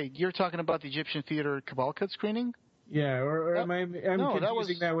 Wait, you're talking about the Egyptian Theater Cabal Cut screening? Yeah, or am I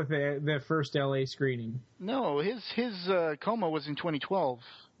confusing that with the first LA screening? No, his coma was in 2012,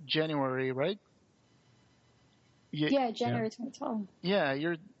 January, right? Yeah, January 2012. Yeah,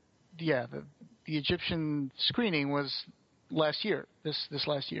 the Egyptian screening was last year. This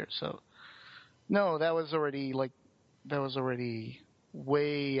last year. So no, that was already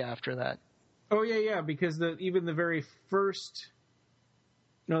way after that. Oh yeah, because even the very first.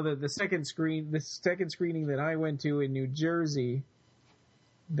 No, the second screening that I went to in New Jersey,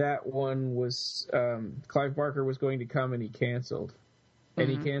 that one was Clive Barker was going to come and he canceled. And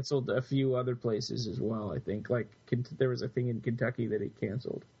he canceled a few other places as well, I think. Like, there was a thing in Kentucky that he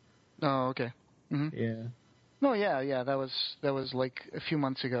canceled. Oh, okay. Mm-hmm. Yeah. No, yeah. That was like a few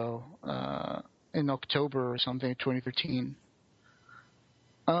months ago, in October or something, 2013.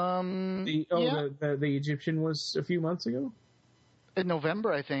 The Egyptian was a few months ago? In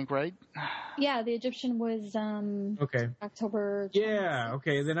November, I think, right? Yeah, the Egyptian was okay. October 26th. Yeah,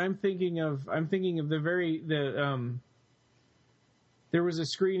 okay. Then I'm thinking of there was a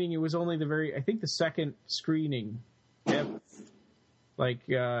screening. It was only I think the second screening, and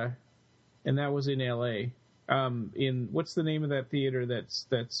that was in LA. In what's the name of that theater? That's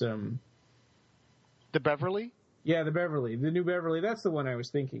the Beverly. Yeah, the Beverly, the New Beverly. That's the one I was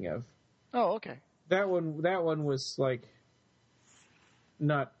thinking of. Oh, okay. That one was like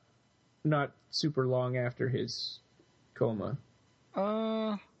not super long after his coma.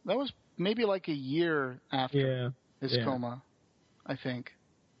 That was maybe like a year after his coma. I think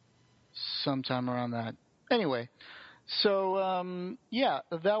sometime around that. Anyway, so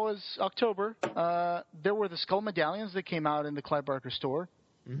that was October. There were the skull medallions that came out in the Clive Barker store.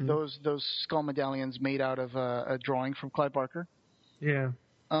 Mm-hmm. Those skull medallions made out of a drawing from Clive Barker. Yeah.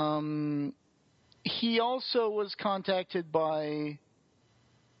 He also was contacted by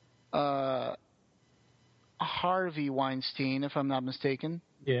Harvey Weinstein, if I'm not mistaken.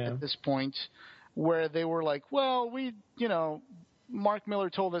 Yeah. At this point, where they were like, well, Mark Miller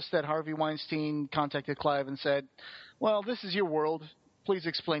told us that Harvey Weinstein contacted Clive and said, well, this is your world. Please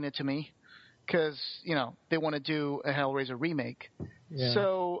explain it to me. Because, they want to do a Hellraiser remake. Yeah.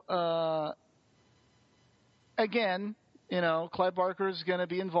 So, again, Clive Barker is going to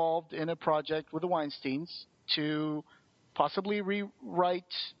be involved in a project with the Weinsteins to possibly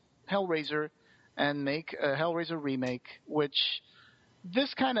rewrite Hellraiser and make a Hellraiser remake, which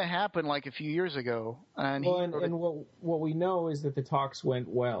this kind of happened like a few years ago. And what we know is that the talks went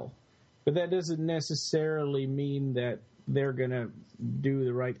well, but that doesn't necessarily mean that they're going to do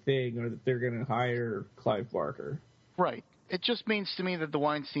the right thing or that they're going to hire Clive Barker. Right. It just means to me that the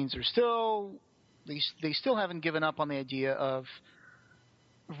Weinsteins are still they still haven't given up on the idea of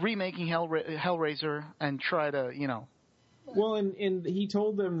remaking Hellraiser and try to, Well, and he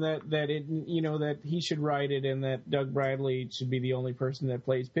told them that that he should write it and that Doug Bradley should be the only person that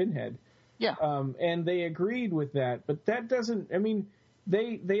plays Pinhead. Yeah. And they agreed with that, but that doesn't. I mean,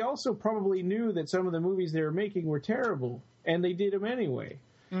 they also probably knew that some of the movies they were making were terrible, and they did them anyway.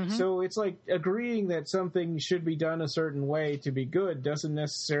 Mm-hmm. So it's like agreeing that something should be done a certain way to be good doesn't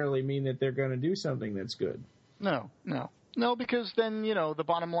necessarily mean that they're going to do something that's good. No, because then, the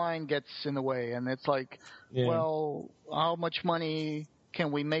bottom line gets in the way, and it's like, well, how much money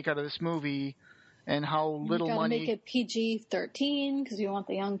can we make out of this movie, and how little money... You gotta make it PG-13, because you want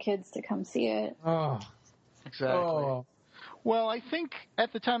the young kids to come see it. Oh. Exactly. Oh. Well, I think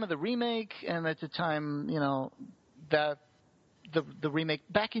at the time of the remake, and at the time, that the remake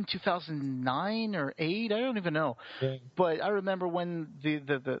back in 2009 or 8, I don't even know. Yeah. But I remember when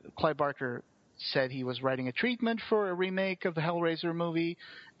the Clive Barker said he was writing a treatment for a remake of the Hellraiser movie,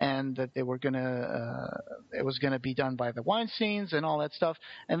 and that they were it was gonna be done by the Weinsteins and all that stuff,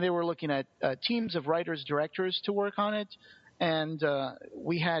 and they were looking at teams of writers, directors to work on it, and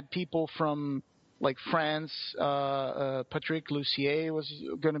we had people from like France, Patrick Lussier was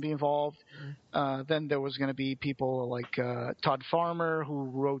going to be involved. Then there was going to be people like Todd Farmer, who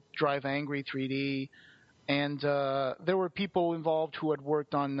wrote Drive Angry 3D. And there were people involved who had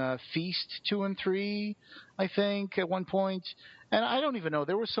worked on Feast 2 and 3, I think, at one point. And I don't even know.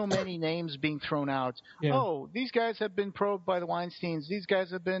 There were so many names being thrown out. Yeah. Oh, these guys have been probed by the Weinsteins. These guys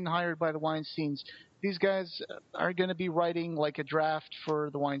have been hired by the Weinsteins. These guys are going to be writing like a draft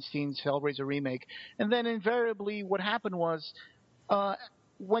for the Weinsteins' Hellraiser remake. And then invariably what happened was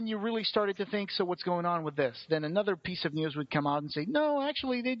when you really started to think, so what's going on with this? Then another piece of news would come out and say, no,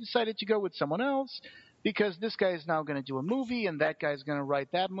 actually they decided to go with someone else because this guy is now going to do a movie and that guy's going to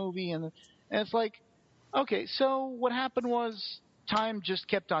write that movie. And it's like, okay, so what happened was time just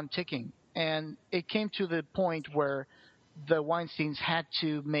kept on ticking. And it came to the point where the Weinsteins had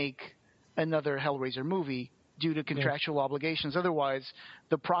to make another Hellraiser movie due to contractual obligations. Otherwise,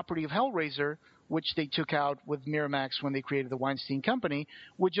 the property of Hellraiser, which they took out with Miramax when they created the Weinstein Company,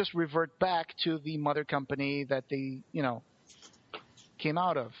 would just revert back to the mother company that they, came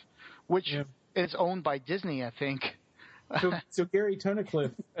out of, which is owned by Disney, I think. So Gary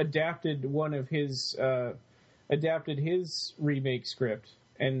Tunnicliffe adapted his remake script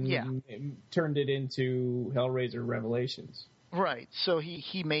and turned it into Hellraiser Revelations. Right. So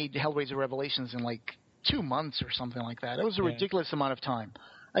he made Hellraiser Revelations in like 2 months or something like that. It was a ridiculous amount of time.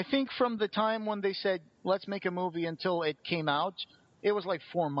 I think from the time when they said, let's make a movie until it came out, it was like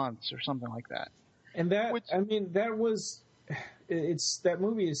 4 months or something like that. And that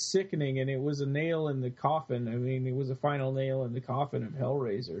movie is sickening, and it was a nail in the coffin. I mean, it was a final nail in the coffin of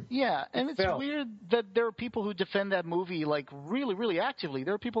Hellraiser. Yeah, and it's weird that there are people who defend that movie like really, really actively.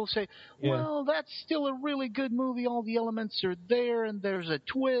 There are people who say, well, that's still a really good movie. All the elements are there, and there's a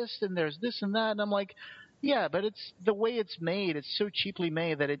twist, and there's this and that. And I'm like, yeah, but it's the way it's made. It's so cheaply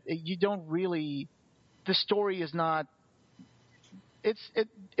made that you don't really – the story is not –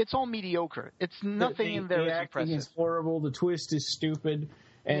 it's all mediocre. It's nothing in there is impressive. The acting is horrible. The twist is stupid,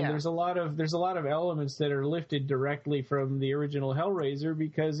 and there's a lot of elements that are lifted directly from the original Hellraiser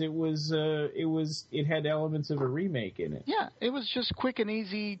because it had elements of a remake in it. Yeah, it was just quick and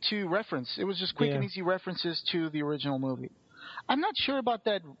easy to reference. It was just quick and easy references to the original movie. I'm not sure about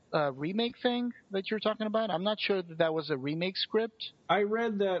that remake thing that you're talking about. I'm not sure that was a remake script. I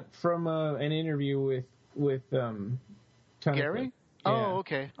read that from an interview with Gary. Yeah. Oh,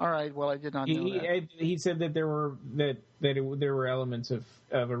 okay. All right. Well, I did not know that. He said that there were elements of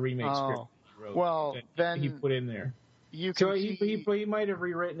a remake script he wrote that he put in there. He might have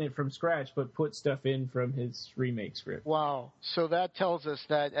rewritten it from scratch, but put stuff in from his remake script. Wow. So that tells us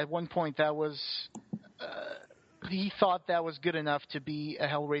that at one point that was he thought that was good enough to be a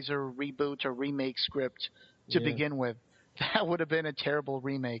Hellraiser reboot or remake script to begin with. That would have been a terrible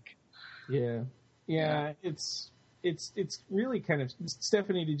remake. Yeah. It's really kind of...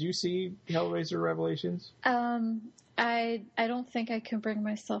 Stephanie, did you see Hellraiser Revelations? I don't think I can bring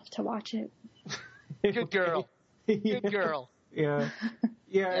myself to watch it. Good girl. Good girl. Yeah.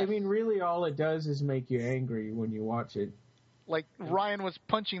 I mean, really all it does is make you angry when you watch it. Like Ryan was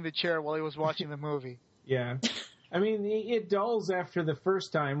punching the chair while he was watching the movie. Yeah. I mean, it dulls after the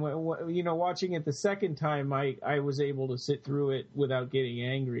first time. Watching it the second time, I was able to sit through it without getting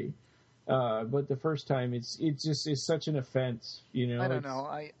angry. But the first time, it's such an offense, I don't know.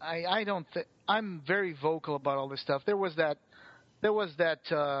 I don't think I'm very vocal about all this stuff. There was that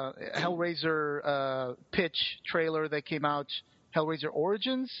Hellraiser pitch trailer that came out, Hellraiser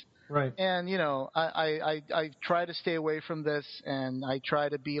Origins. Right. And I try to stay away from this, and I try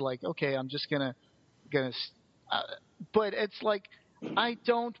to be like, okay, I'm just gonna. But it's like I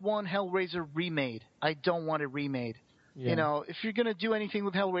don't want Hellraiser remade. I don't want it remade. Yeah. If you're going to do anything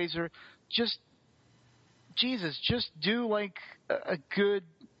with Hellraiser, just do like a good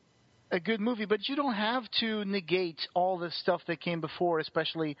movie. But you don't have to negate all the stuff that came before,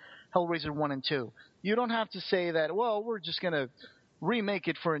 especially Hellraiser 1 and 2. You don't have to say that, well, we're just going to remake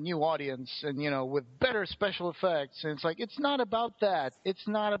it for a new audience and, with better special effects. And it's like, it's not about that. It's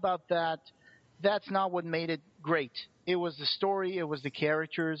not about that. That's not what made it great. It was the story. It was the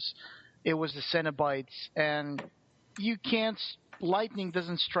characters. It was the Cenobites. And lightning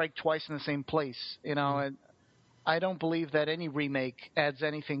doesn't strike twice in the same place, and I don't believe that any remake adds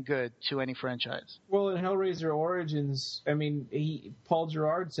anything good to any franchise. Well, in Hellraiser Origins, I mean, Paul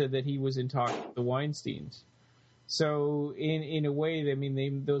Gerard said that he was in talks with the Weinsteins. So in a way, I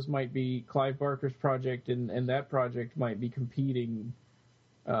mean, those might be Clive Barker's project, and that project might be competing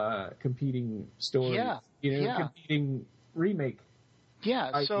stories. Competing remake.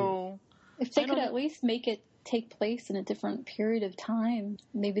 Yeah, so if they could at least make it take place in a different period of time,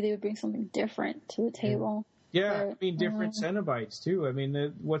 maybe they would bring something different to the table. Yeah, different Cenobites too. I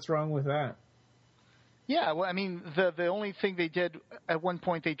mean, what's wrong with that? Yeah, well, I mean, the only thing they did at one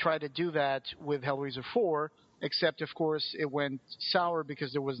point, they tried to do that with Hellraiser 4, except of course it went sour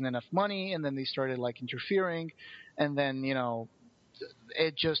because there wasn't enough money, and then they started like interfering, and then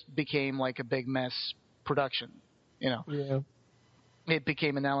it just became like a big mess production. Yeah. It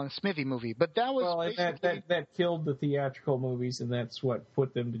became an Alan Smithy movie, but that was that killed the theatrical movies, and that's what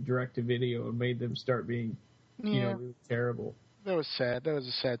put them to direct-to-video and made them start being, really terrible. That was sad. That was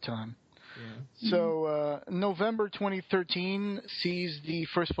a sad time. Yeah. So November 2013 sees the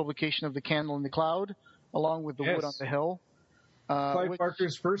first publication of The Candle in the Cloud, along with The Wood on the Hill. Clive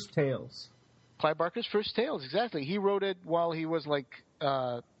Barker's first tales. Clive Barker's first tales, exactly. He wrote it while he was like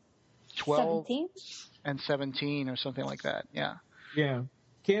 12 17? And 17 or something like that. Yeah. Yeah.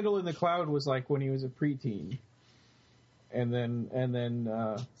 Candle in the Cloud was like when he was a preteen. and then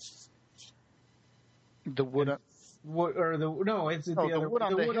the wood. It's the other. Wood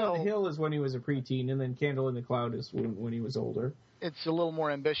on the Wood Hill. on the Hill is when he was a preteen, and then Candle in the Cloud is when he was older. It's a little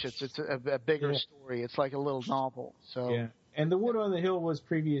more ambitious. It's a bigger story. It's like a little novel. So yeah, and the Wood on the Hill was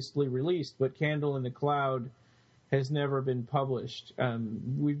previously released, but Candle in the Cloud has never been published.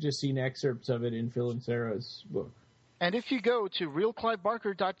 We've just seen excerpts of it in Phil and Sarah's book. And if you go to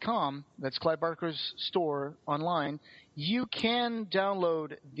realclivebarker.com, that's Clive Barker's store online, you can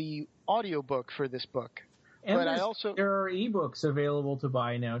download the audiobook for this book. And but there are ebooks available to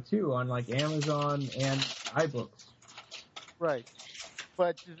buy now too on like Amazon and iBooks. Right.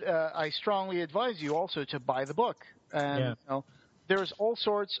 But I strongly advise you also to buy the book. And there's all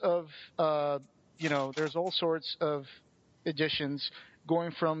sorts of editions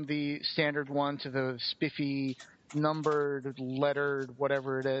going from the standard one to the spiffy, numbered, lettered,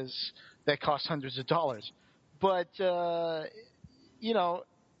 whatever it is, that costs hundreds of dollars. But,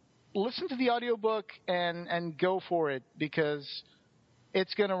 listen to the audiobook and go for it because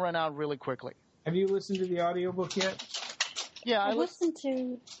it's going to run out really quickly. Have you listened to the audiobook yet? Yeah, I listened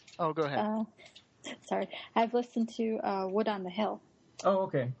to... Oh, go ahead. Sorry. I've listened to Wood on the Hill. Oh,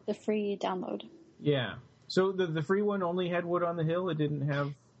 okay. The free download. Yeah. So the free one only had Wood on the Hill? It didn't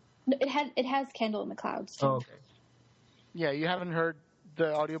have... No, it has Candle in the Clouds, too. Oh, okay. Yeah, you haven't heard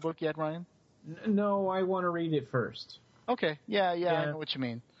the audiobook yet, Ryan? No, I want to read it first. Okay. Yeah, I know what you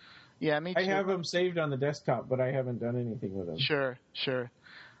mean. Yeah, me too. I have them saved on the desktop, but I haven't done anything with them. Sure.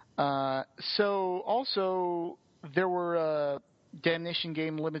 So also, there were Damnation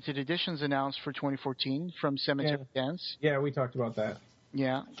Game limited editions announced for 2014 from Cemetery Dance. Yeah, we talked about that.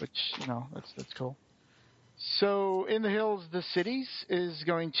 Yeah, which, that's cool. So, In the Hills, The Cities is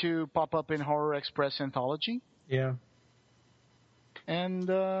going to pop up in Horror Express Anthology. Yeah. And,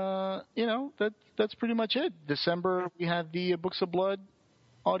 that's pretty much it. December, we have the Books of Blood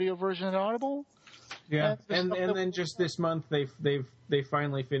audio version at Audible. Yeah, and then just this month they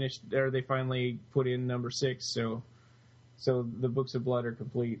finally finished, or they finally put in number 6, so the Books of Blood are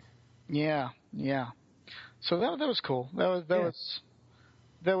complete. Yeah. So that was cool. That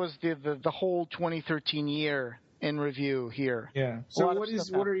was the whole 2013 year in review here. Yeah. So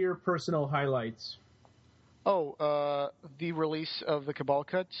what are your personal highlights? Oh, the release of the Cabal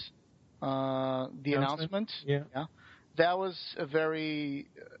Cuts, the announcement. Yeah. That was a very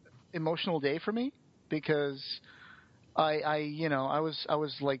emotional day for me because I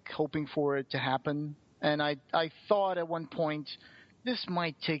was like hoping for it to happen, and I thought at one point this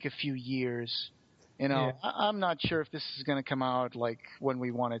might take a few years. I'm not sure if this is going to come out like when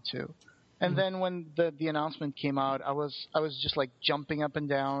we want it to. And then when the announcement came out, I was just like jumping up and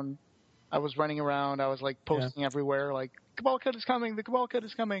down. I was running around. I was like posting everywhere, like Cabal Cut is coming. The Cabal Cut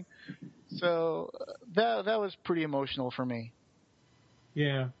is coming. So that was pretty emotional for me.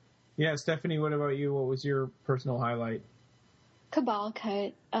 Yeah. Yeah, Stephanie, what about you? What was your personal highlight? Cabal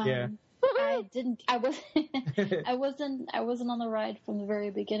Cut. I wasn't on the ride from the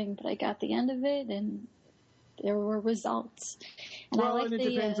very beginning, but I got the end of it, and there were results. And it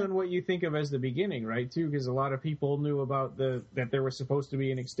depends on what you think of as the beginning, right? Too, because a lot of people knew about that there was supposed to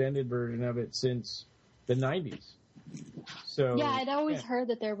be an extended version of it since the 90s. So yeah, I'd always heard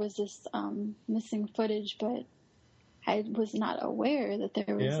that there was this missing footage, but I was not aware that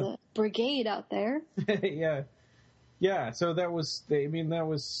there was a brigade out there. Yeah. So that was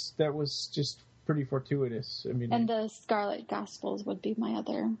just pretty fortuitous. And the Scarlet Gospels would be my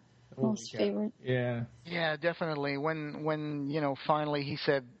other most favorite. Yeah. Yeah, definitely. When finally he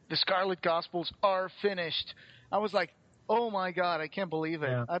said the Scarlet Gospels are finished, I was like, oh my God, I can't believe it.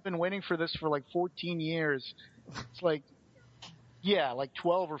 Yeah. I've been waiting for this for like 14 years. It's like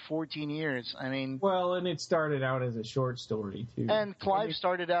 12 or 14 years. I mean, well, and it started out as a short story too. And Clive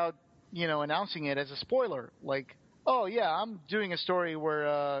started out, announcing it as a spoiler, like, oh yeah, I'm doing a story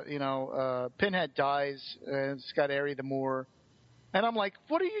where Pinhead dies and it's got Ari the Moor. And I'm like,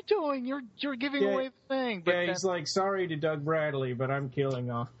 what are you doing? You're giving away the thing. But he's like, sorry to Doug Bradley, but I'm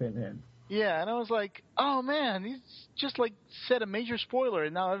killing off Pinhead. Yeah, and I was like, oh man, he's just like said a major spoiler,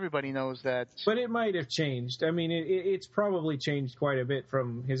 and now everybody knows that. But it might have changed. I mean, it's probably changed quite a bit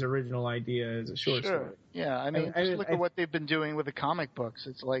from his original idea as a short story. Yeah, I mean, look at what they've been doing with the comic books.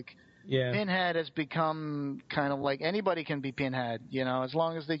 It's like Pinhead has become kind of like anybody can be Pinhead, as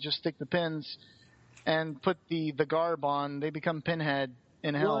long as they just stick the pins and put the garb on, they become Pinhead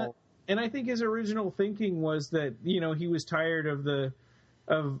in hell. Well, and I think his original thinking was that, he was tired of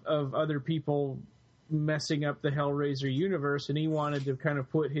other people messing up the Hellraiser universe, and he wanted to kind of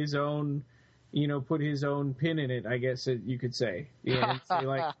put his own pin in it, I guess you could say. Say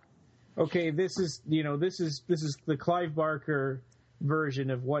like, okay, this is the Clive Barker version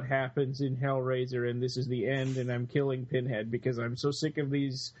of what happens in Hellraiser, and this is the end, and I'm killing Pinhead because I'm so sick of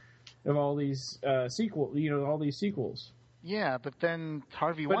all these sequels. Yeah, but then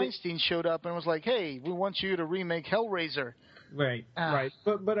Harvey Weinstein showed up and was like, "Hey, we want you to remake Hellraiser." Right, right.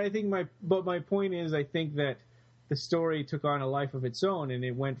 But I think my point is, I think that the story took on a life of its own, and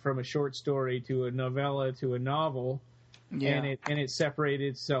it went from a short story to a novella to a novel, and it separated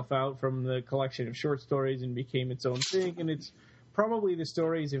itself out from the collection of short stories and became its own thing, and it's probably the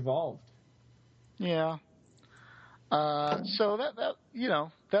story's evolved. Yeah. So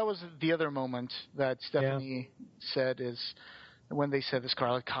that was the other moment that Stephanie said is when they said the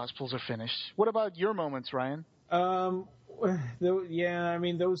Scarlet Gospels are finished. What about your moments, Ryan?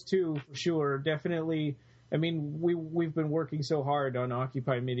 Those two for sure, definitely. I mean, we've been working so hard on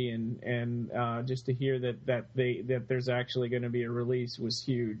Occupy Midian, and just to hear that there's actually going to be a release was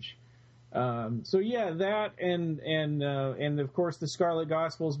huge. That and of course the Scarlet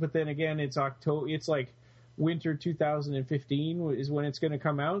Gospels. But then again, it's October. It's like winter 2015 is when it's going to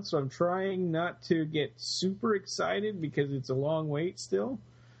come out. So I'm trying not to get super excited because it's a long wait still.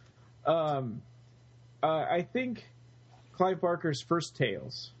 I think Clive Barker's First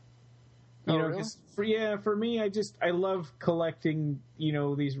Tales. Really? For me, I love collecting,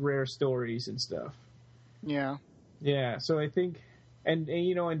 these rare stories and stuff. Yeah. Yeah, so I think,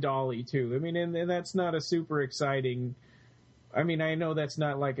 and Dolly too. I mean, and that's not a super exciting. I mean, I know that's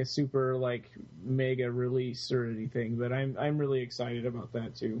not like a super like mega release or anything, but I'm really excited about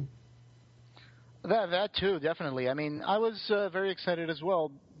that too. That too, definitely. I mean, I was very excited as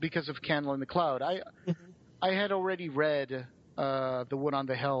well because of Candle in the Cloud. I had already read The Wood on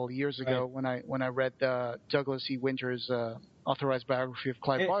the Hill years ago when I read Douglas E. Winter's authorized biography of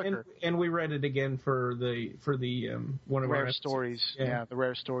Clive Barker. And we read it again for the one of Rare our Stories. Yeah, the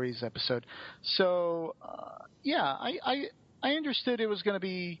Rare Stories episode. So I understood it was going to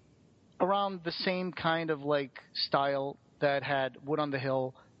be around the same kind of like style that had Wood on the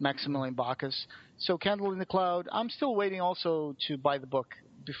Hill, Maximilian Bacchus. So Candle in the Cloud, I'm still waiting also to buy the book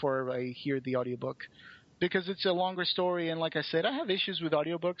before I hear the audiobook. Because it's a longer story, and like I said, I have issues with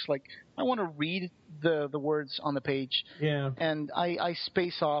audiobooks. Like, I want to read the words on the page. Yeah. And I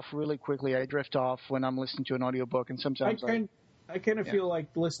space off really quickly. I drift off when I'm listening to an audiobook, and sometimes I kind of feel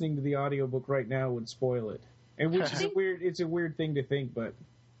like listening to the audiobook right now would spoil it. And which is it's a weird thing to think, but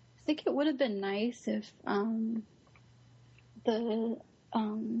I think it would have been nice if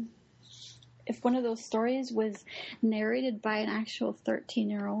if one of those stories was narrated by an actual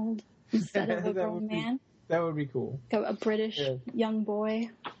 13-year-old instead of a grown man. That would be cool. A British young boy.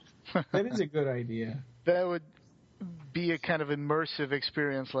 That is a good idea. That would be a kind of immersive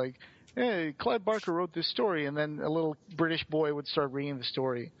experience. Like, hey, Clive Barker wrote this story, and then a little British boy would start reading the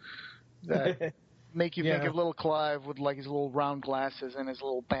story. That make you think of little Clive with like his little round glasses and his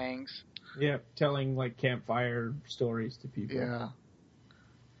little bangs. Yeah, telling like campfire stories to people.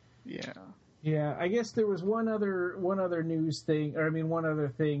 Yeah, I guess there was one other news thing, one other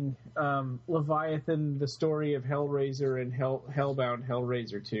thing. Leviathan, the story of Hellraiser and Hellbound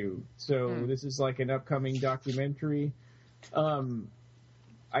Hellraiser 2. So this is like an upcoming documentary.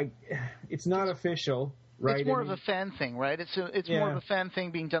 It's not official, right? It's more of a fan thing, right? It's more of a fan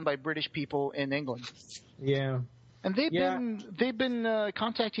thing being done by British people in England. Yeah. And they've been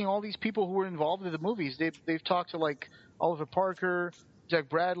contacting all these people who were involved in the movies. They've talked to like Oliver Parker, Doug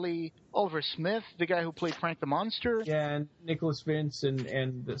Bradley, Oliver Smith, the guy who played Frank the Monster. Yeah, and Nicholas Vince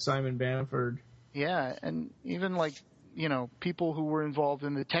and Simon Bamford. Yeah, and even like, people who were involved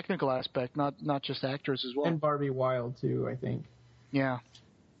in the technical aspect, not just actors as well. And Barbie Wilde too, I think. Yeah.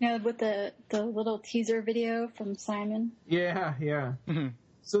 Yeah, with the little teaser video from Simon. Yeah. Mm-hmm.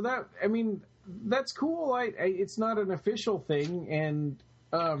 So that's cool. It's not an official thing, and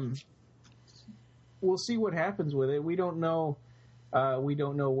we'll see what happens with it. We don't know. We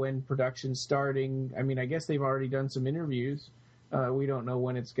don't know when production's starting. I mean, I guess they've already done some interviews. We don't know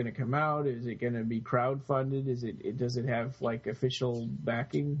when it's going to come out. Is it going to be crowdfunded? Does it have like official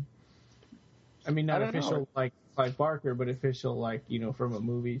backing? I mean, not official like Clive Barker, but official like from a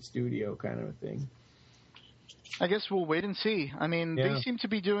movie studio kind of a thing. I guess we'll wait and see. I mean, they seem to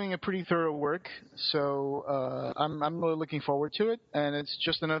be doing a pretty thorough work, so I'm really looking forward to it. And it's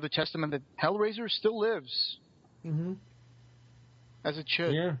just another testament that Hellraiser still lives. Mm-hmm. As it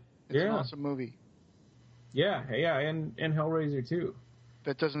should. Yeah. It's an awesome movie. Yeah, and Hellraiser too.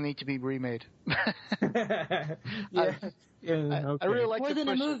 that doesn't need to be remade. Yeah. Okay. I really like more to than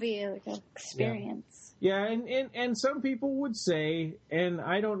a push it. movie, like an experience. Yeah, and some people would say, and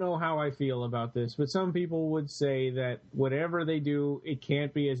I don't know how I feel about this, but some people would say that whatever they do, it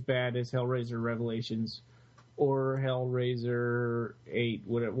can't be as bad as Hellraiser Revelations or Hellraiser 8.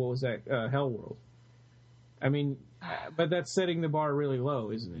 What was that? Hellworld. I mean, but that's setting the bar really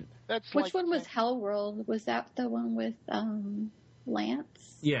low, isn't it? Which one was Hellworld? Was that the one with Lance?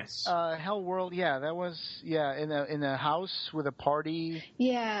 Yes. Hellworld, yeah, that was in a house with a party.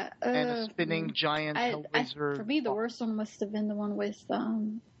 Yeah, and a spinning giant Hellraiser. For me, the worst one must have been the one with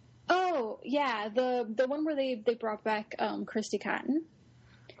the one where they brought back Christy Cotton.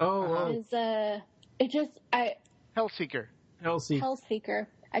 Hellseeker. Hellseeker.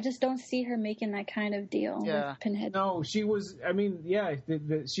 I just don't see her making that kind of deal with Pinhead. No, she was. I mean,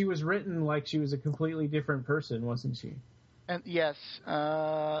 she was written like she was a completely different person, wasn't she? And yes,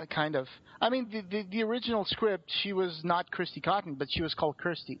 kind of. I mean, the original script, she was not Christy Cotton, but she was called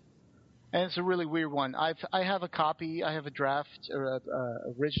Kirsty, and it's a really weird one. I have a copy. I have a draft,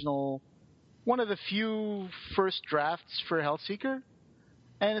 original, one of the few first drafts for Hellseeker,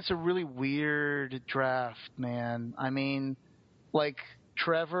 and it's a really weird draft, man. I mean, like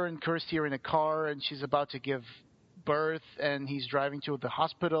Trevor and Kirsty are in a car, and she's about to give birth, and he's driving to the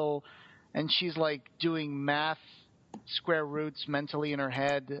hospital, and she's like doing math square roots mentally in her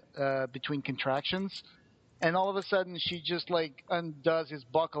head between contractions, and all of a sudden she just like undoes his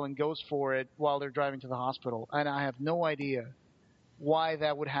buckle and goes for it while they're driving to the hospital, and I have no idea why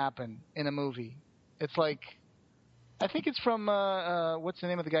that would happen in a movie. It's like, I think it's from what's the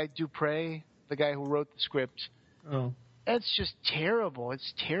name of the guy, Dupre, the guy who wrote the script. It's just terrible.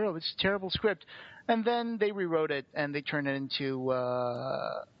 It's terrible. It's a terrible script. And then they rewrote it and they turned it into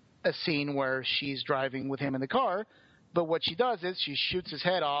a scene where she's driving with him in the car, but what she does is she shoots his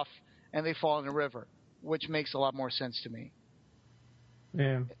head off and they fall in the river, which makes a lot more sense to me.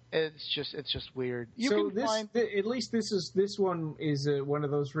 Yeah, it's just weird. At least this one is one of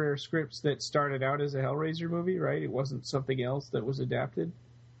those rare scripts that started out as a Hellraiser movie, right? It wasn't something else that was adapted.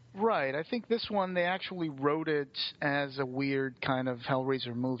 Right. I think this one they actually wrote it as a weird kind of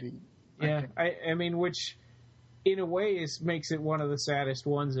Hellraiser movie. Yeah, I mean, which in a way makes it one of the saddest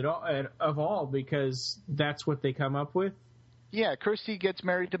ones of all, because that's what they come up with. Yeah, Kirsty gets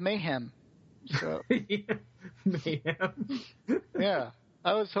married to Mayhem. So. Mayhem. Yeah,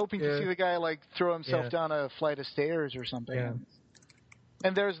 I was hoping to see the guy like throw himself down a flight of stairs or something. Yeah.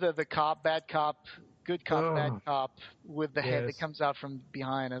 And there's the cop, bad cop, good cop, bad cop with the head that comes out from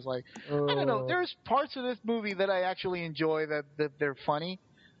behind. I was like, I don't know. There's parts of this movie that I actually enjoy that they're funny.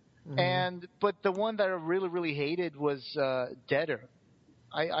 Mm-hmm. But the one that I really, really hated was Deader.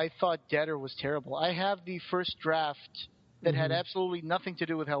 I thought Deader was terrible. I have the first draft that had absolutely nothing to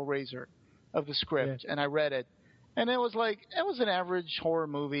do with Hellraiser of the script, and I read it. And it was like, it was an average horror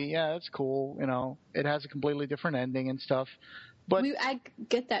movie. Yeah, it's cool. You know, it has a completely different ending and stuff. But I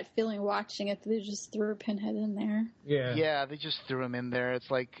get that feeling watching it. They just threw Pinhead in there. Yeah, they just threw him in there.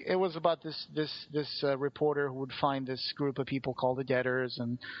 It's like, it was about this reporter who would find this group of people called the Deaders,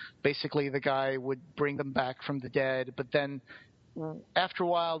 and basically the guy would bring them back from the dead. But then after a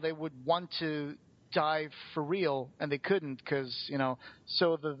while, they would want to die for real, and they couldn't because, you know.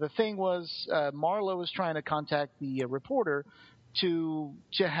 So the thing was, Marla was trying to contact the reporter to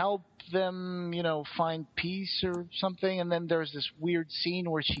help them, you know, find peace or something. And then there's this weird scene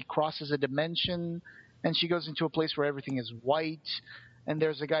where she crosses a dimension and she goes into a place where everything is white, and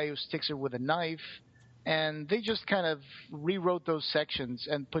there's a guy who sticks her with a knife, and they just kind of rewrote those sections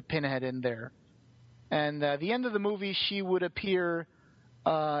and put Pinhead in there. And at the end of the movie, she would appear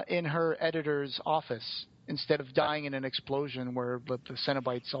in her editor's office instead of dying in an explosion where the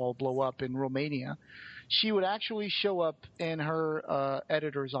Cenobites all blow up in Romania. She would actually show up in her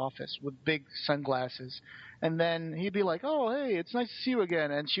editor's office with big sunglasses, and then he'd be like, "Oh, hey, it's nice to see you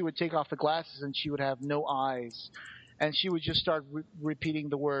again," and she would take off the glasses and she would have no eyes, and she would just start repeating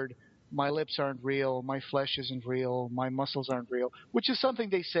the word, "My lips aren't real, my flesh isn't real, my muscles aren't real," which is something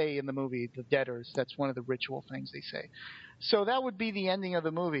they say in the movie, The Deaders. That's one of the ritual things they say. So that would be the ending of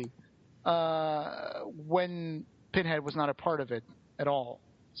the movie when Pinhead was not a part of it at all.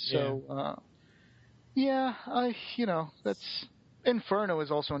 So, that's... Inferno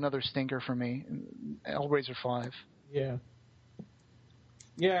is also another stinker for me, Hellraiser 5. Yeah.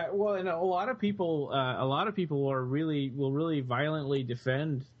 Yeah, well, and a lot of people will really violently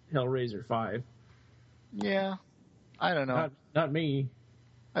defend Hellraiser 5. Yeah, I don't know. Not me.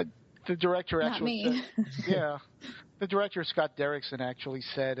 The director actually said, the director Scott Derrickson actually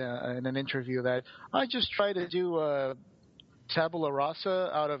said in an interview that I just try to do tabula rasa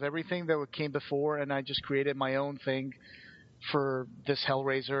out of everything that came before, and I just created my own thing for this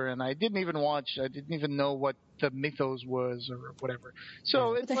Hellraiser, and I didn't even know what the mythos was or whatever.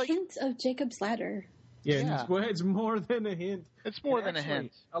 So it's with a like hint of Jacob's Ladder. Yeah, it's more than a hint. It's more than a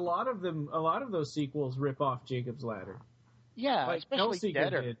hint. A lot of those sequels rip off Jacob's Ladder. Yeah, like especially Hellseeker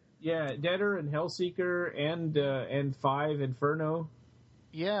Deader. did. Yeah, Deader and Hellseeker and 5 Inferno.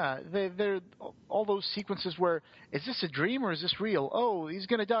 Yeah, they're all those sequences where, is this a dream or is this real? Oh, he's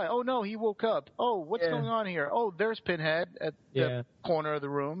going to die. Oh, no, he woke up. Oh, what's going on here? Oh, there's Pinhead at the corner of the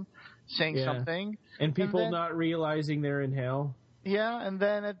room saying something. And people not realizing they're in hell. Yeah, and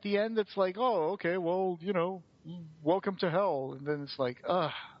then at the end it's like, oh, okay, well, welcome to hell. And then it's like,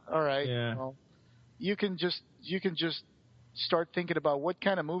 all right. Yeah. Well, you can just start thinking about what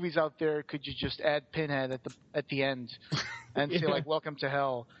kind of movies out there could you just add Pinhead at the end and say like welcome to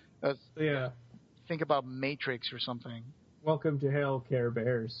hell. Think about Matrix or something. Welcome to hell, Care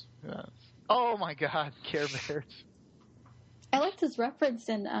Bears. Yeah. Oh my God, Care Bears. I liked his reference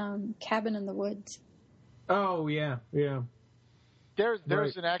in Cabin in the Woods. Oh yeah.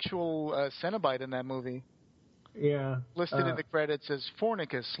 There's an actual Cenobite in that movie. Yeah. Listed in the credits as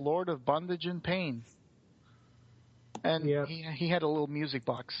Fornicus, Lord of Bondage and Pain. And he had a little music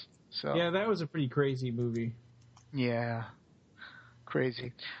box. So yeah, that was a pretty crazy movie. Yeah,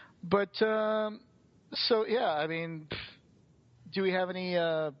 crazy. But so yeah, I mean, do we have any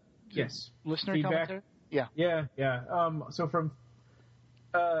listener feedback? commentary? Yeah.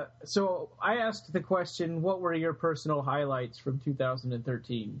 So I asked the question, what were your personal highlights from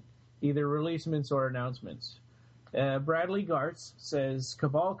 2013, either releasements or announcements? Bradley Gartz says,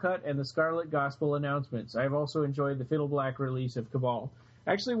 Cabal Cut and the Scarlet Gospel announcements. I've also enjoyed the Fiddle Black release of Cabal.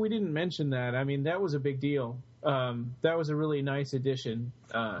 Actually, we didn't mention that. I mean, that was a big deal. That was a really nice addition.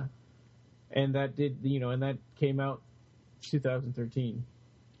 And that and that came out 2013.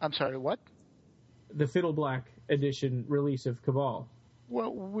 I'm sorry, what? The Fiddle Black edition release of Cabal.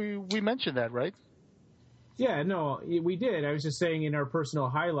 Well, we mentioned that, right? Yeah, no, we did. I was just saying in our personal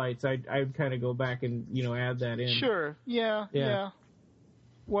highlights, I'd kind of go back and, add that in. Sure. Yeah.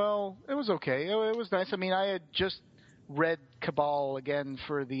 Well, it was okay. It was nice. I mean, I had just read Cabal again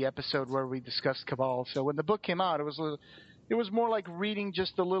for the episode where we discussed Cabal. So when the book came out, it was more like reading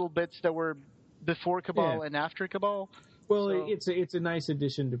just the little bits that were before Cabal and after Cabal. Well, so, it's a nice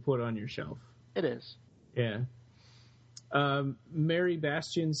addition to put on your shelf. It is. Yeah. Mary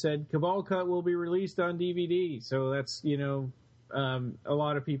Bastian said Cabal Cut will be released on DVD. So that's, a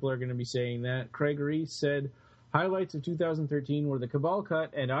lot of people are going to be saying that. Craig Reese said highlights of 2013 were the Cabal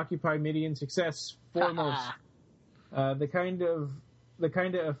Cut and Occupy Midian success foremost. The kind of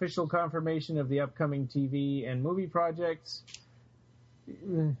official confirmation of the upcoming TV and movie projects.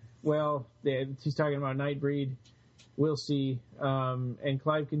 Well, she's talking about Nightbreed. We'll see. And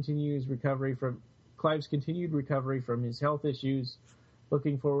Clive's continued recovery from his health issues.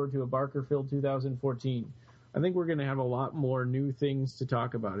 Looking forward to a Barker-filled 2014. I think we're going to have a lot more new things to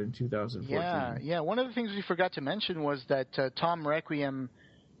talk about in 2014. Yeah. One of the things we forgot to mention was that Tom Requiem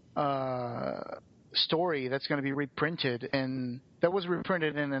story that's going to be reprinted, and that was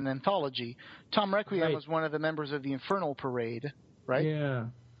reprinted in an anthology. Tom Requiem was one of the members of the Infernal Parade, right?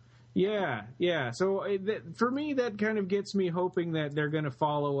 Yeah. So for me, that kind of gets me hoping that they're going to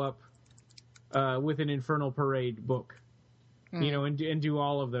follow up with an Infernal Parade book, and do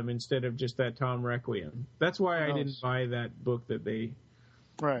all of them instead of just that Tom Requiem. That's why I didn't buy that book that they...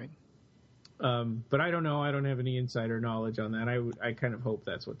 Right. But I don't know. I don't have any insider knowledge on that. I kind of hope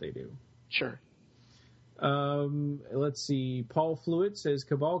that's what they do. Sure. Let's see. Paul Fluid says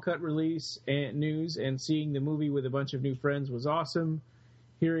Cabal Cut release and news and seeing the movie with a bunch of new friends was awesome.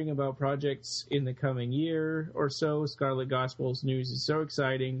 Hearing about projects in the coming year or so, Scarlet Gospel's news is so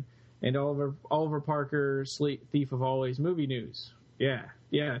exciting. And Oliver Parker, Thief of Always movie news. Yeah,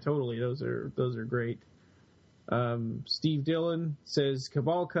 totally. Those are great. Steve Dillon says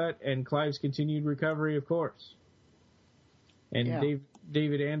Cabal Cut and Clive's continued recovery, of course. And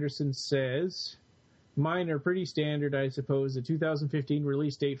David Anderson says, mine are pretty standard, I suppose. The 2015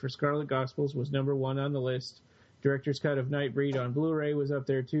 release date for Scarlet Gospels was number 1 on the list. Director's cut of Nightbreed on Blu-ray was up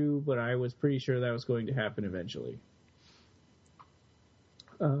there too, but I was pretty sure that was going to happen eventually.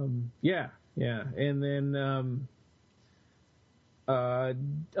 And then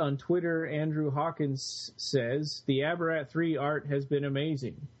on Twitter, Andrew Hawkins says, the Aberrat 3 art has been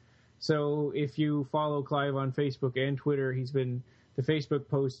amazing. So if you follow Clive on Facebook and Twitter, the Facebook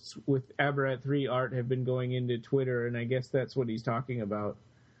posts with Aberrat 3 art have been going into Twitter, and I guess that's what he's talking about.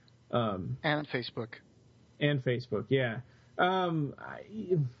 And Facebook, yeah.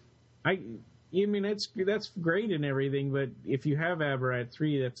 I mean, that's great and everything, but if you have Aberrat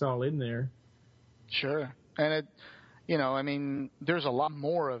 3, that's all in there. Sure. And it, I mean, there's a lot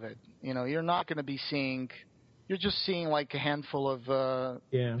more of it. You're not going to be seeing, you're just seeing like a handful of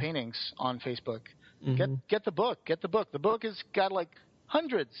paintings on Facebook. Mm-hmm. Get the book. Get the book. The book has got like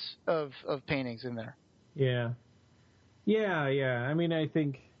hundreds of paintings in there. Yeah. Yeah. I mean, I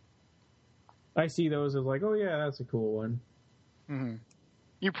think I see those as like, oh yeah, that's a cool one. Mm-hmm.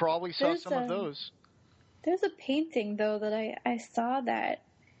 You probably saw some of those. There's a painting though that I saw that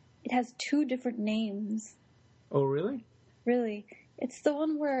it has 2 different names. Oh really? Really, it's the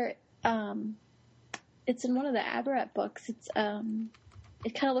one where it's in one of the Aberrat books. It's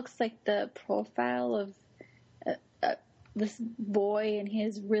it kind of looks like the profile of this boy, and he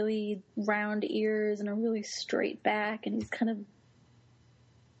has really round ears and a really straight back, and he's kind of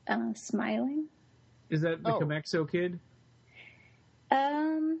smiling. Is that the Comexo kid?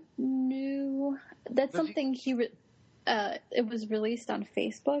 No. That's something it was released on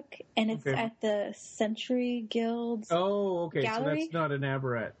Facebook, and it's at the Century Guild's gallery. So that's not an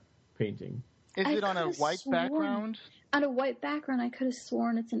Aberrat painting. Is it on a white background? On a white background, I could have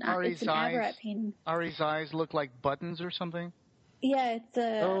sworn it's an Aberrat painting. Ari's eyes look like buttons or something? Yeah, it's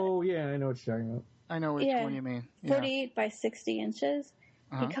a... Oh, yeah, I know what you're talking about. I know which one you mean. 48 by 60 inches.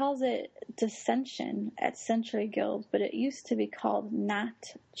 Uh-huh. He calls it Dissension at Century Guild, but it used to be called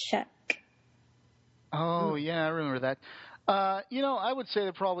Not Check. Oh, yeah, I remember that. I would say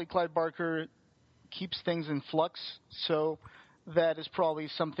that probably Clive Barker keeps things in flux, so that is probably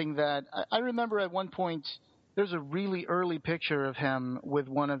something that... I remember at one point, there's a really early picture of him with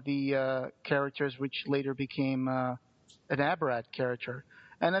one of the characters, which later became an Aberrat character.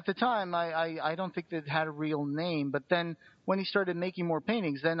 And at the time, I don't think that it had a real name, but then when he started making more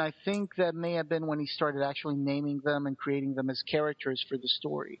paintings, then I think that may have been when he started actually naming them and creating them as characters for the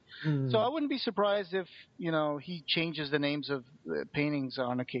story. So I wouldn't be surprised if, he changes the names of paintings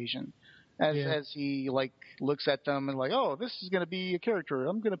on occasion as he looks at them and oh, this is going to be a character.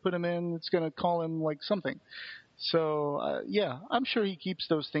 I'm going to put him in. It's going to call him something. So, I'm sure he keeps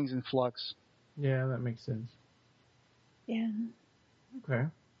those things in flux. Yeah, that makes sense. Yeah. Okay.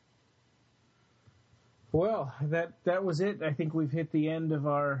 Well, that was it. I think we've hit the end of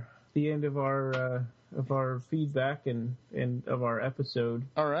our feedback and of our episode.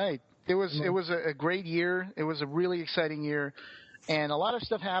 All right. It was a great year. It was a really exciting year, and a lot of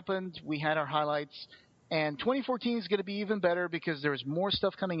stuff happened. We had our highlights, and 2014 is going to be even better because there's more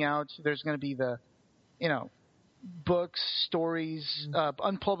stuff coming out. There's going to be the, books, stories,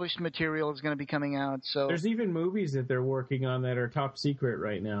 unpublished material is going to be coming out. So there's even movies that they're working on that are top secret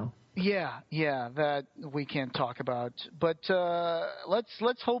right now. Yeah, that we can't talk about. But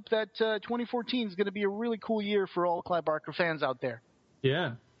let's hope that 2014 is going to be a really cool year for all Clive Barker fans out there.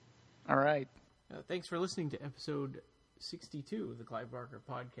 Yeah. All right. Thanks for listening to episode 62 of the Clive Barker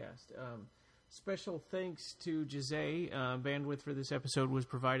podcast. Special thanks to Jose. Bandwidth for this episode was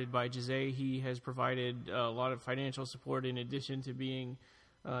provided by Jose. He has provided a lot of financial support in addition to being,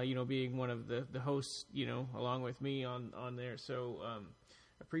 being one of the hosts, along with me on there. So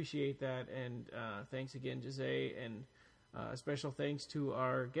appreciate that, and thanks again, Jose. And a special thanks to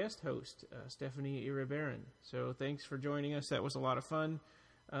our guest host, Stephanie Iribarren. So thanks for joining us. That was a lot of fun.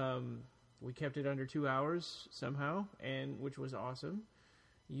 We kept it under 2 hours somehow, which was awesome.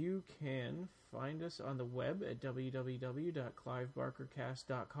 You can find us on the web at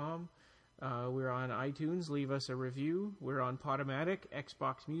www.clivebarkercast.com. We're on iTunes. Leave us a review. We're on Podomatic,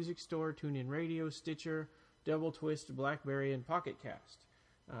 Xbox Music Store, TuneIn Radio, Stitcher, Double Twist, BlackBerry, and Pocket Cast.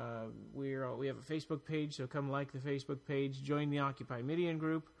 We have a Facebook page, so come like the Facebook page. Join the Occupy Midian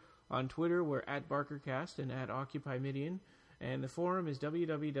group. On Twitter, we're at BarkerCast and at Occupy Midian. And the forum is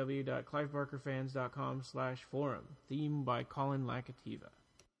www.clivebarkerfans.com/forum. Theme by Colin Lakativa.